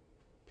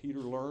 Peter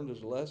learned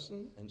his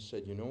lesson and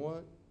said, you know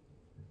what?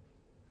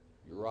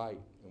 You're right,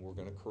 and we're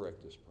going to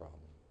correct this problem.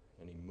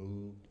 And he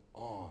moved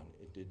on.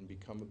 It didn't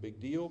become a big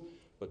deal,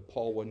 but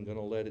Paul wasn't going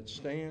to let it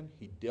stand.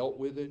 He dealt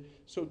with it.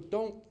 So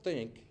don't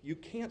think, you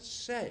can't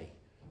say,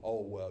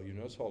 oh, well, you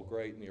know, it's all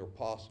great, and the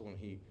apostle, and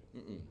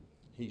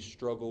he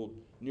struggled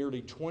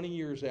nearly 20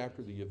 years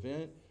after the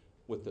event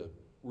with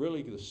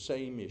really the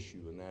same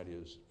issue, and that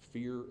is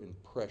fear and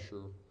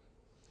pressure,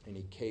 and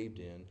he caved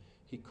in.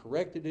 He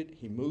corrected it,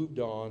 he moved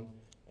on,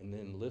 and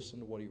then listen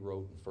to what he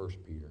wrote in 1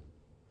 Peter.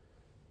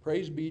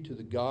 Praise be to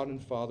the God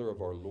and Father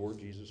of our Lord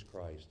Jesus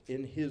Christ.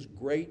 In his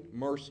great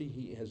mercy,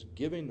 he has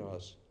given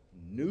us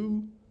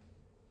new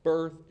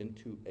birth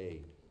into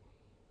a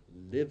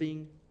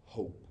living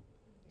hope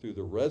through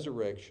the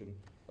resurrection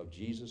of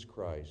Jesus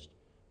Christ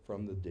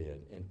from the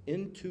dead, and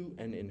into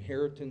an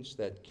inheritance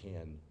that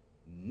can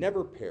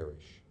never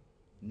perish,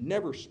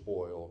 never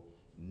spoil,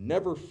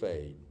 never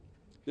fade.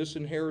 This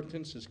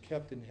inheritance is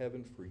kept in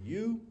heaven for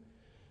you,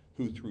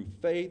 who through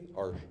faith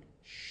are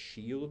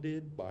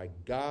shielded by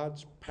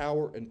God's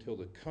power until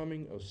the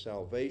coming of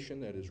salvation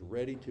that is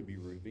ready to be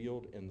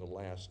revealed in the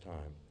last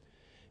time.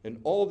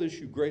 In all this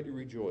you greatly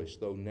rejoice,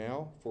 though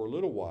now, for a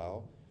little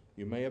while,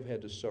 you may have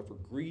had to suffer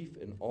grief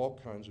in all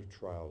kinds of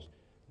trials.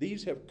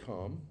 These have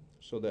come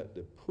so that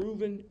the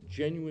proven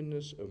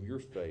genuineness of your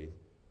faith,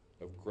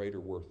 of greater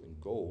worth than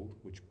gold,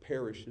 which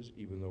perishes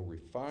even though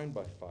refined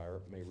by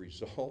fire, may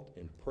result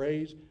in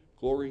praise,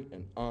 glory,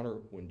 and honor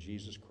when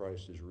Jesus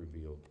Christ is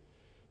revealed.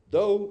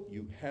 Though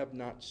you have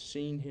not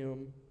seen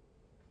him,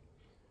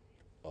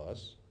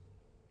 us,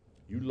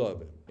 you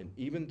love him. And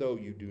even though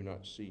you do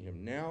not see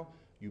him now,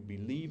 you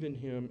believe in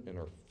him and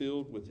are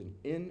filled with an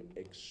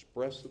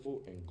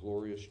inexpressible and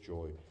glorious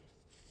joy.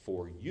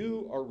 For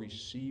you are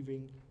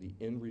receiving the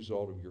end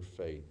result of your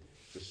faith,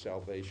 the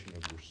salvation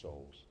of your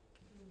souls.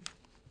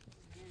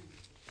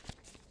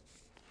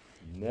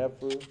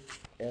 Never,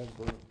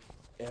 ever,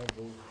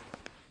 ever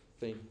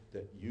think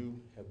that you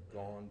have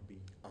gone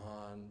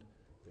beyond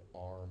the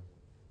arm,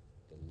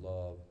 the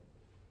love,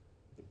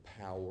 the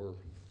power,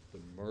 the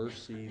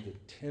mercy, the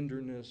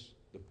tenderness,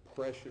 the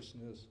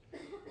preciousness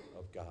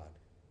of God.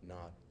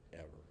 Not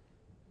ever.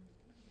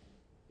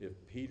 If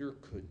Peter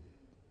could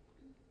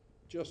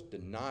just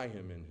deny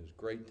him in his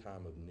great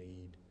time of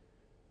need,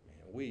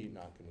 man, we're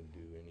not going to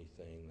do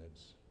anything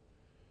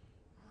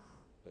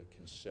that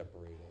can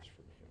separate us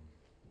from him.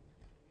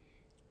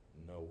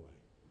 No way.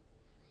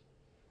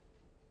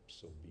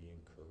 So be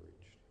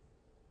encouraged.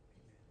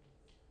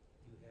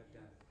 You have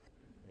done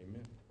it.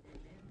 Amen.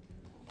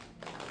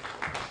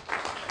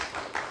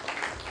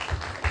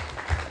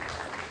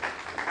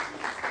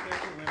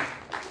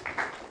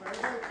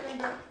 Everybody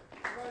stand up.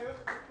 Everybody up.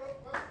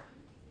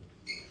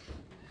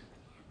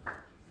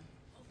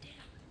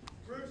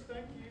 Bruce,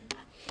 thank you.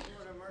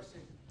 Lord have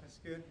mercy. That's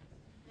good.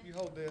 You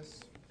hold this.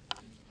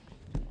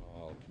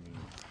 Oh,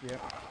 communion. Yeah.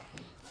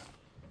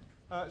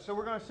 So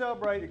we're going to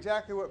celebrate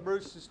exactly what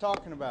Bruce is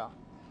talking about.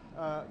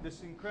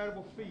 This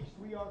incredible feast.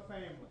 We are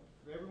family.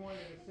 Everyone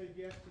that has said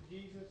yes to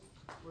Jesus,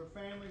 we're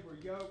family, we're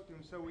yoked,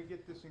 and so we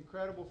get this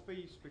incredible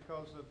feast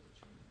because of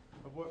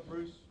what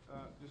Bruce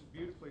just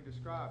beautifully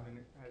described, and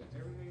it has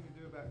everything to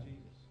do about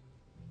Jesus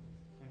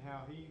and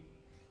how he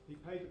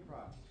paid the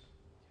price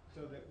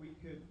so that we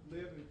could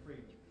live in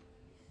freedom.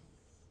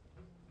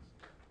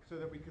 So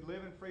that we could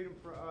live in freedom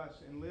for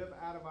us and live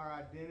out of our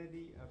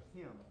identity of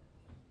him.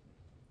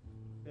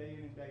 day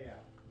in and day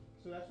out.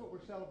 So that's what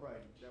we're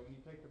celebrating, that when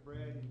you take the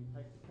bread and you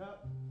take the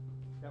cup,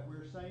 that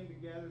we're saying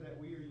together that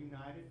we are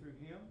united through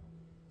Him,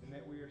 and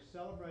that we are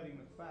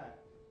celebrating the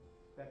fact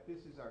that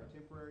this is our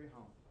temporary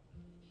home,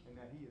 and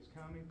that He is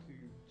coming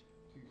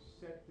to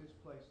set this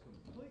place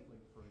completely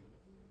free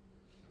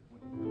when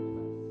He comes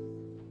back.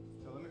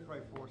 So let me pray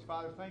for us.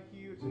 Father, thank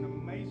you. It's an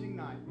amazing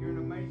night. You're an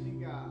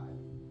amazing God.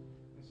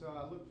 And so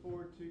I look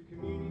forward to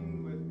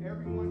communing with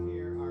everyone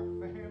here, our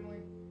family,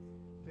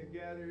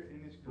 together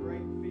in this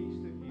great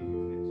feast of you.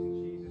 And it's in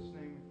Jesus'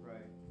 name we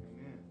pray.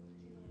 Amen.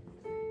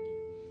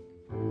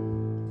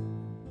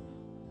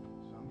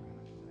 So I'm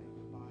going to say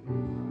the body of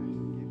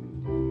Christ given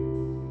to you,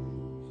 and then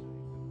you say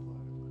the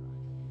blood of Christ.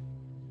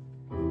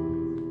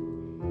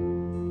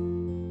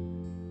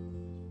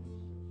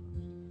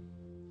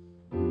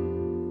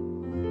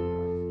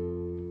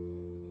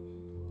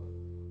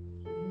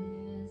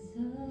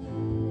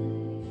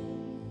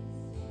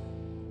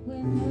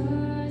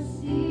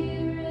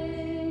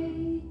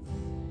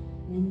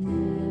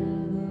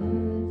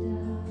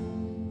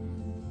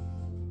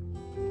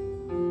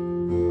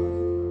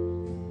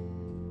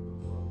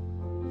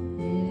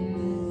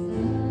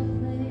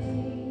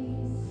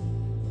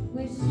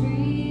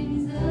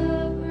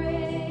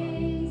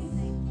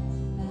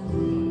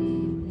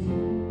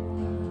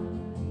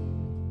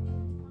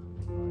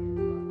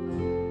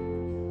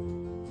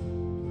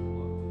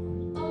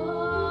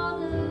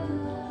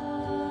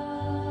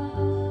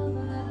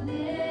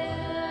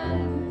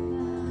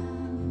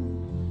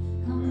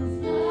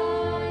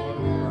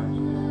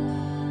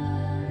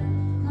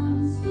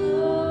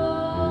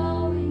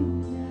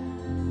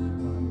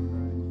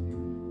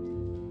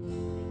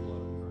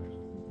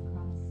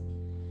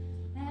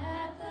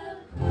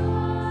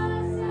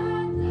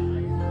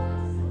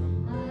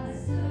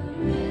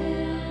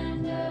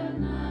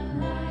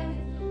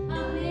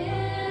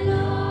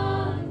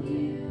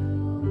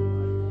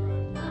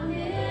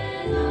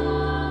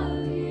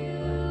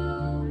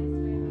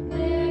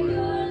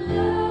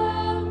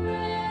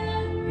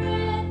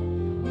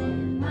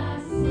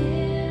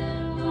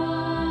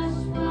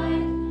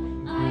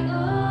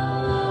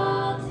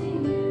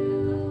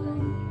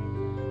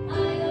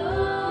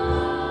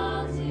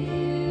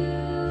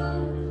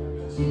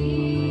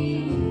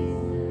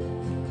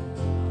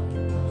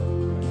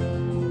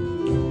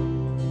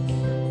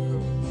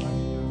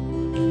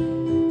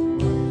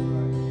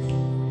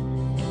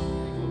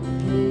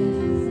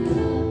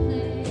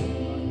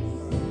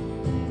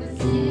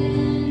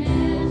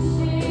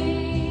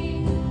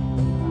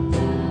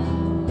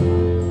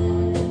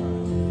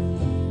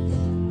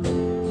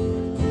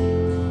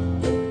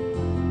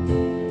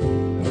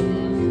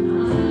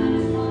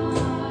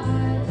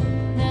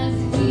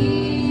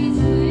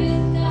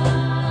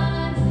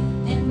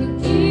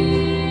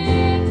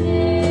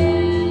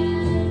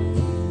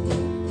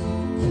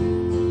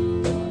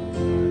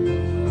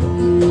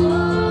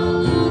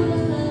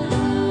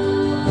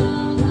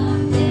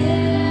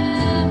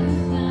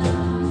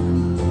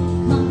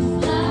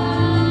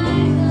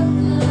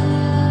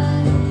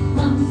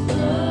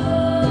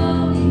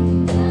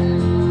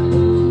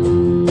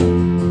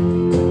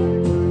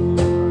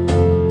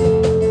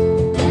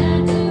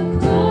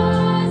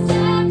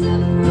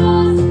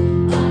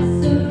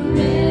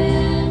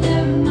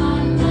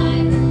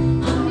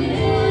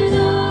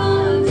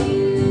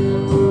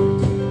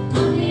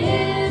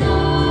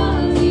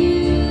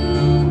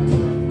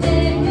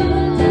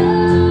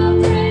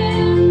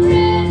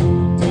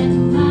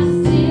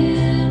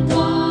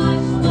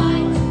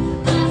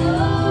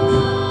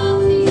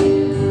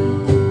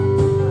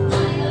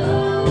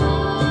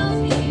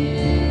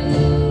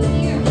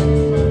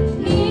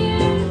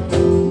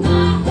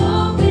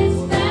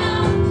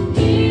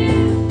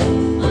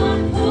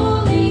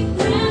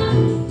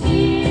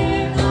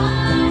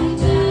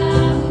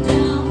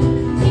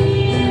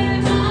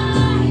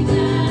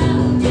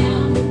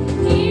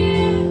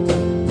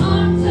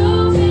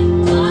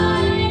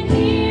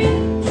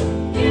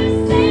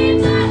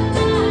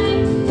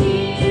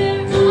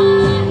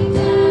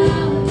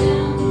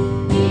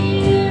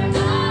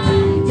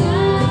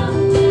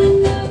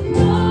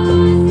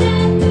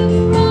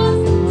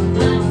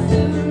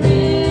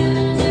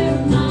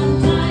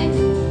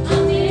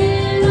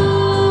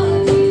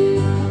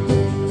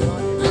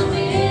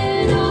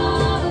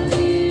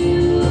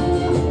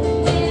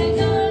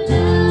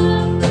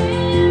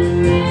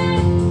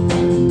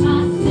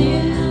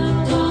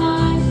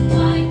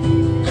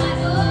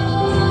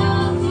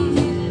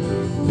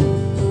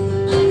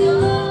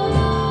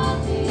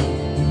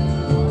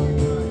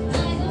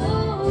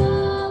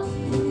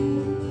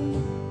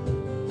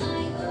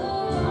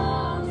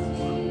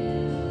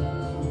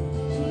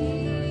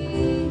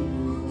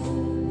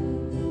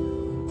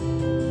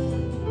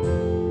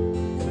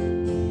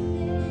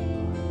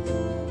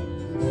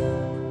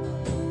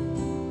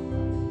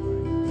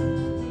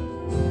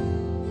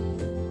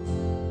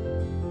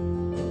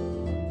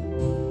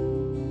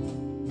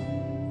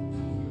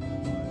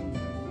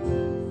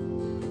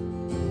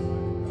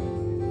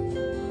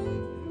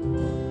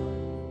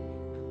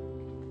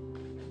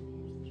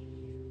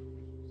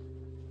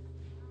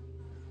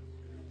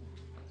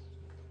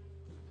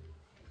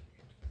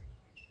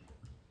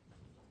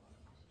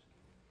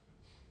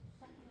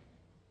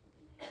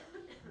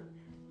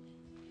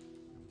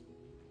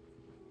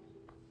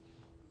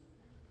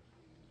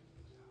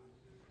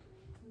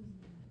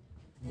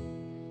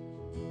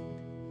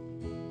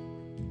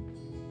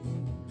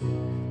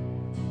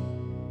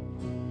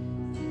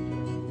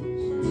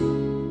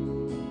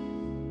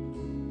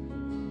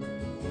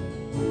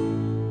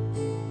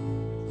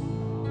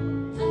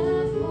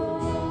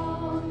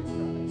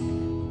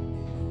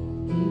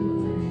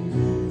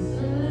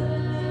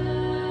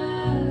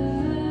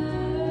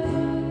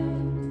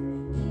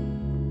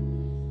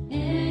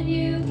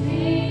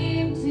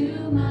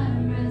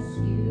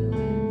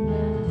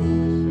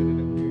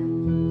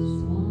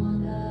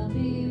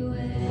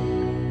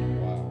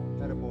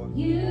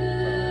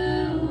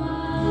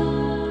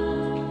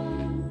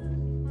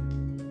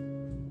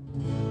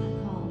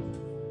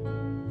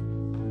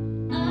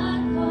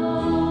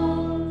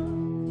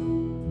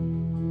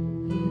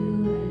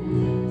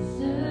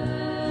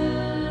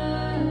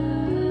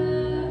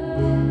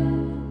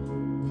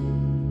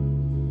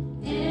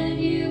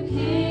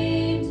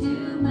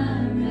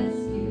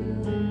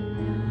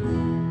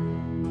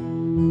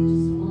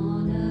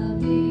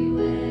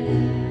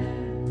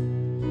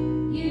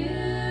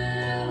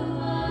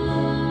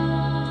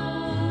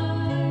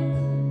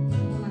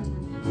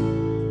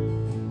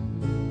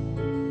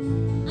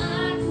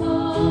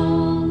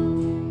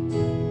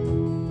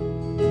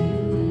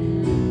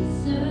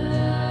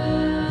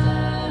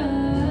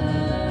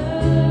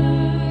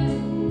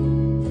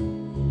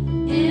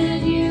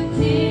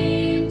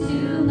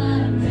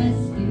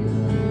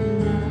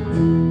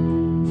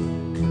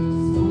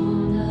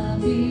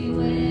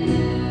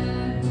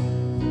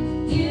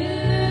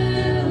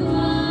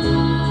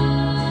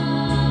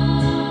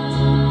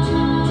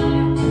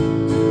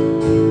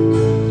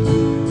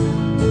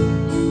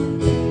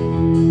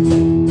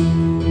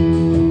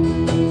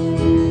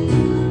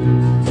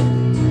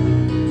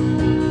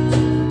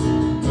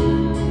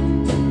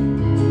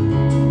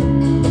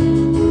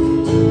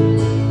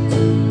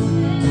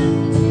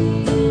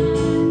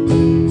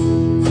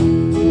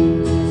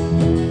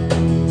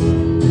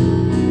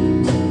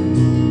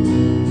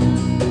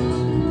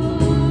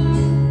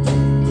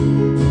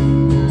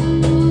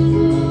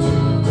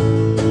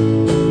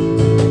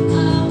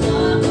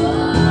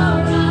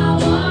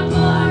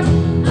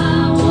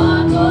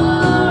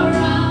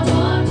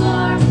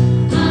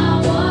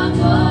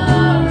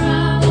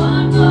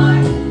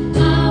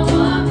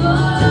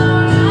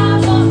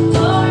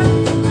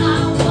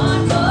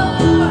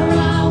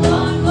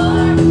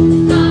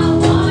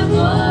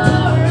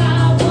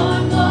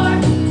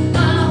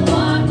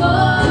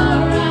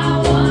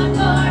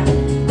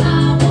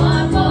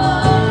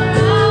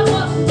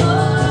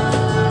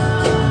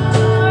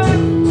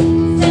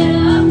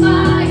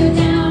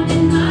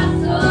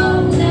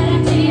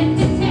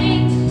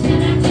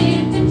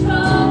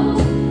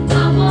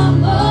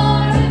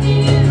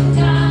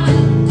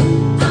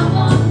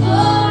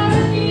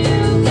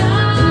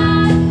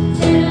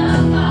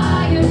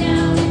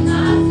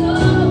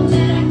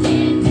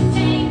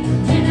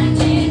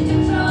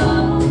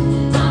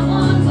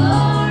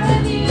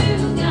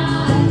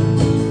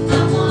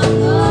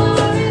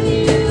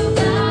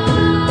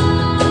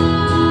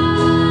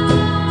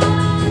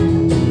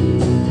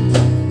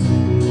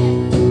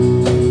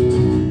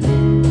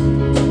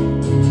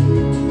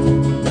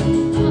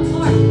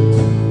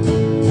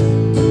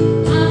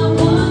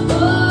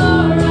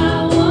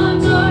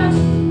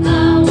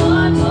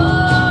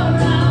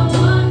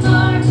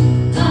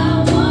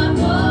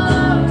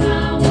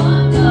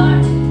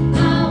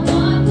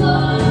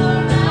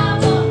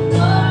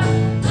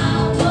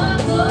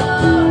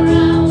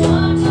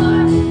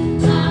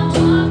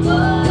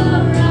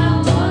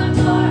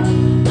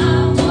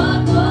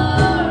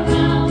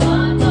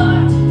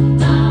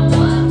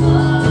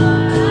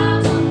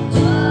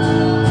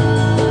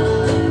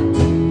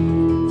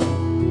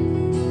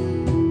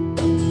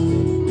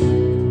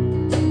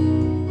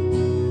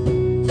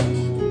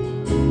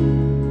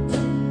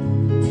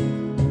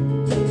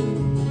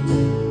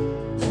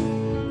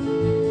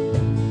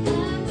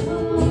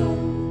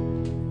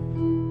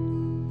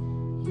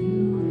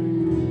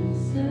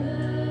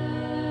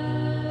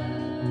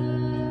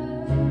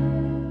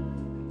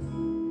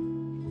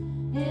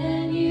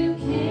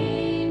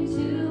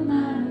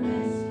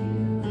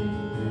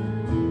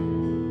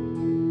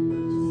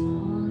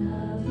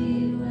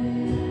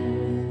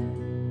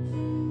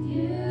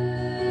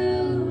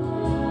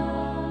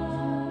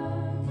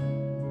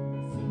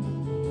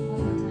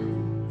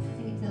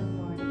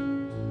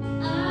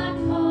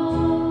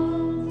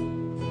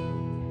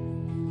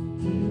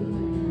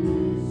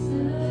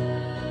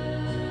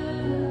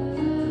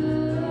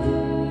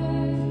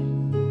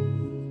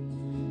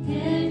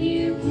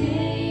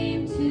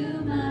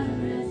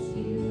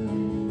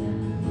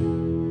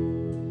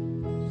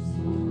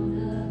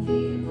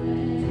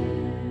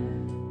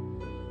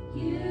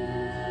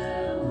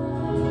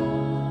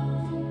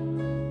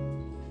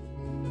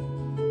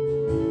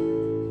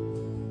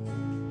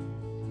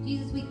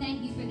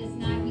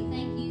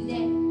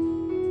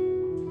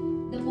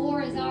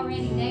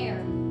 already there.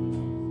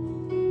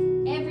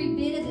 Every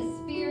bit of the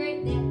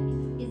Spirit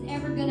that is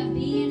ever going to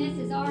be in us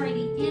is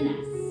already in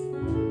us.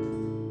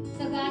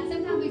 So God,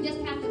 sometimes we just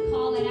have to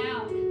call it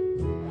out.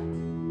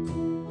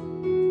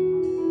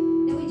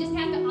 That we just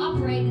have to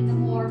operate in the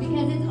more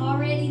because it's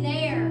already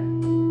there.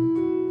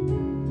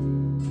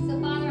 So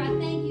Father, I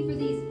thank you for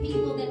these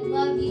people that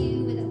love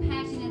you with a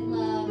passionate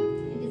love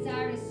and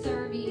desire to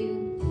serve you.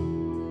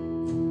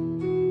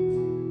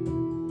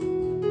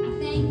 I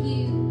thank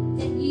you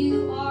that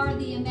you are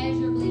the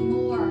immeasurably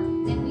more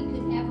than we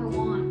could ever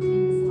want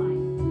in this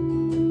life.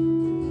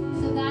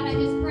 So God, I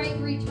just pray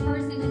for each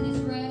person in this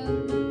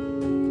room,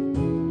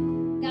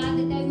 God,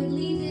 that they would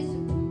leave this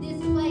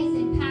place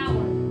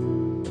empowered,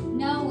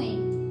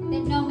 knowing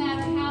that no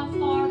matter how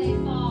far they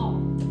fall,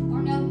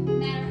 or no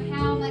matter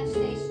how much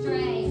they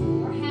stray,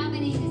 or how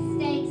many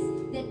mistakes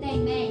that they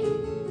make,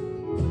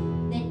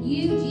 that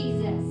you,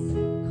 Jesus,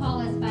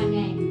 call us by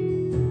name.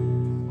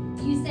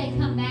 You say,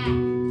 come back,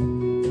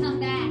 come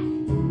back.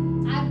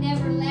 I've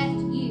never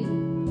left you.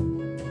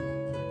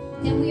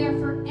 That we are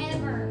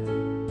forever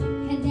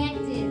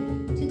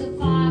connected to the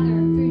Father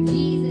through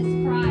Jesus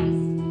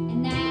Christ.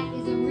 And that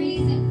is a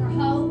reason for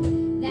hope.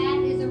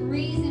 That is a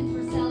reason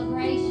for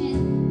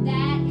celebration.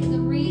 That is a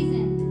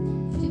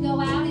reason to go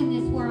out in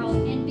this world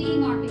and be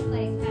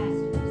marketplace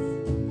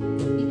pastors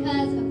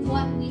because of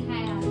what we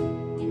have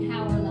and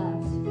how we're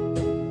loved.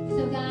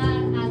 So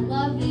God, I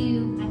love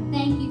you. I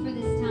thank you for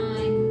this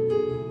time.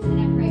 And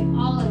I pray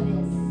all of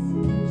this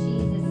in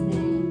Jesus'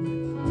 name.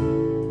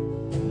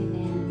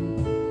 Amen.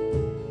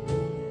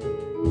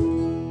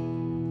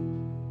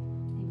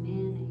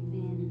 Amen,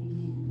 amen,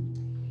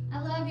 amen. I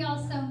love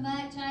y'all so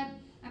much.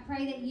 I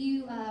pray that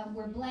you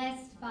were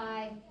blessed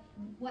by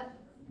what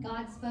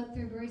God spoke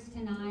through Bruce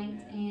tonight,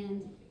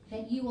 and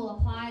that you will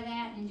apply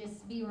that and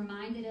just be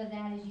reminded of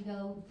that as you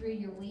go through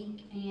your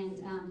week.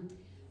 And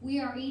we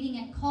are eating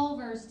at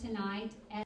Culver's tonight.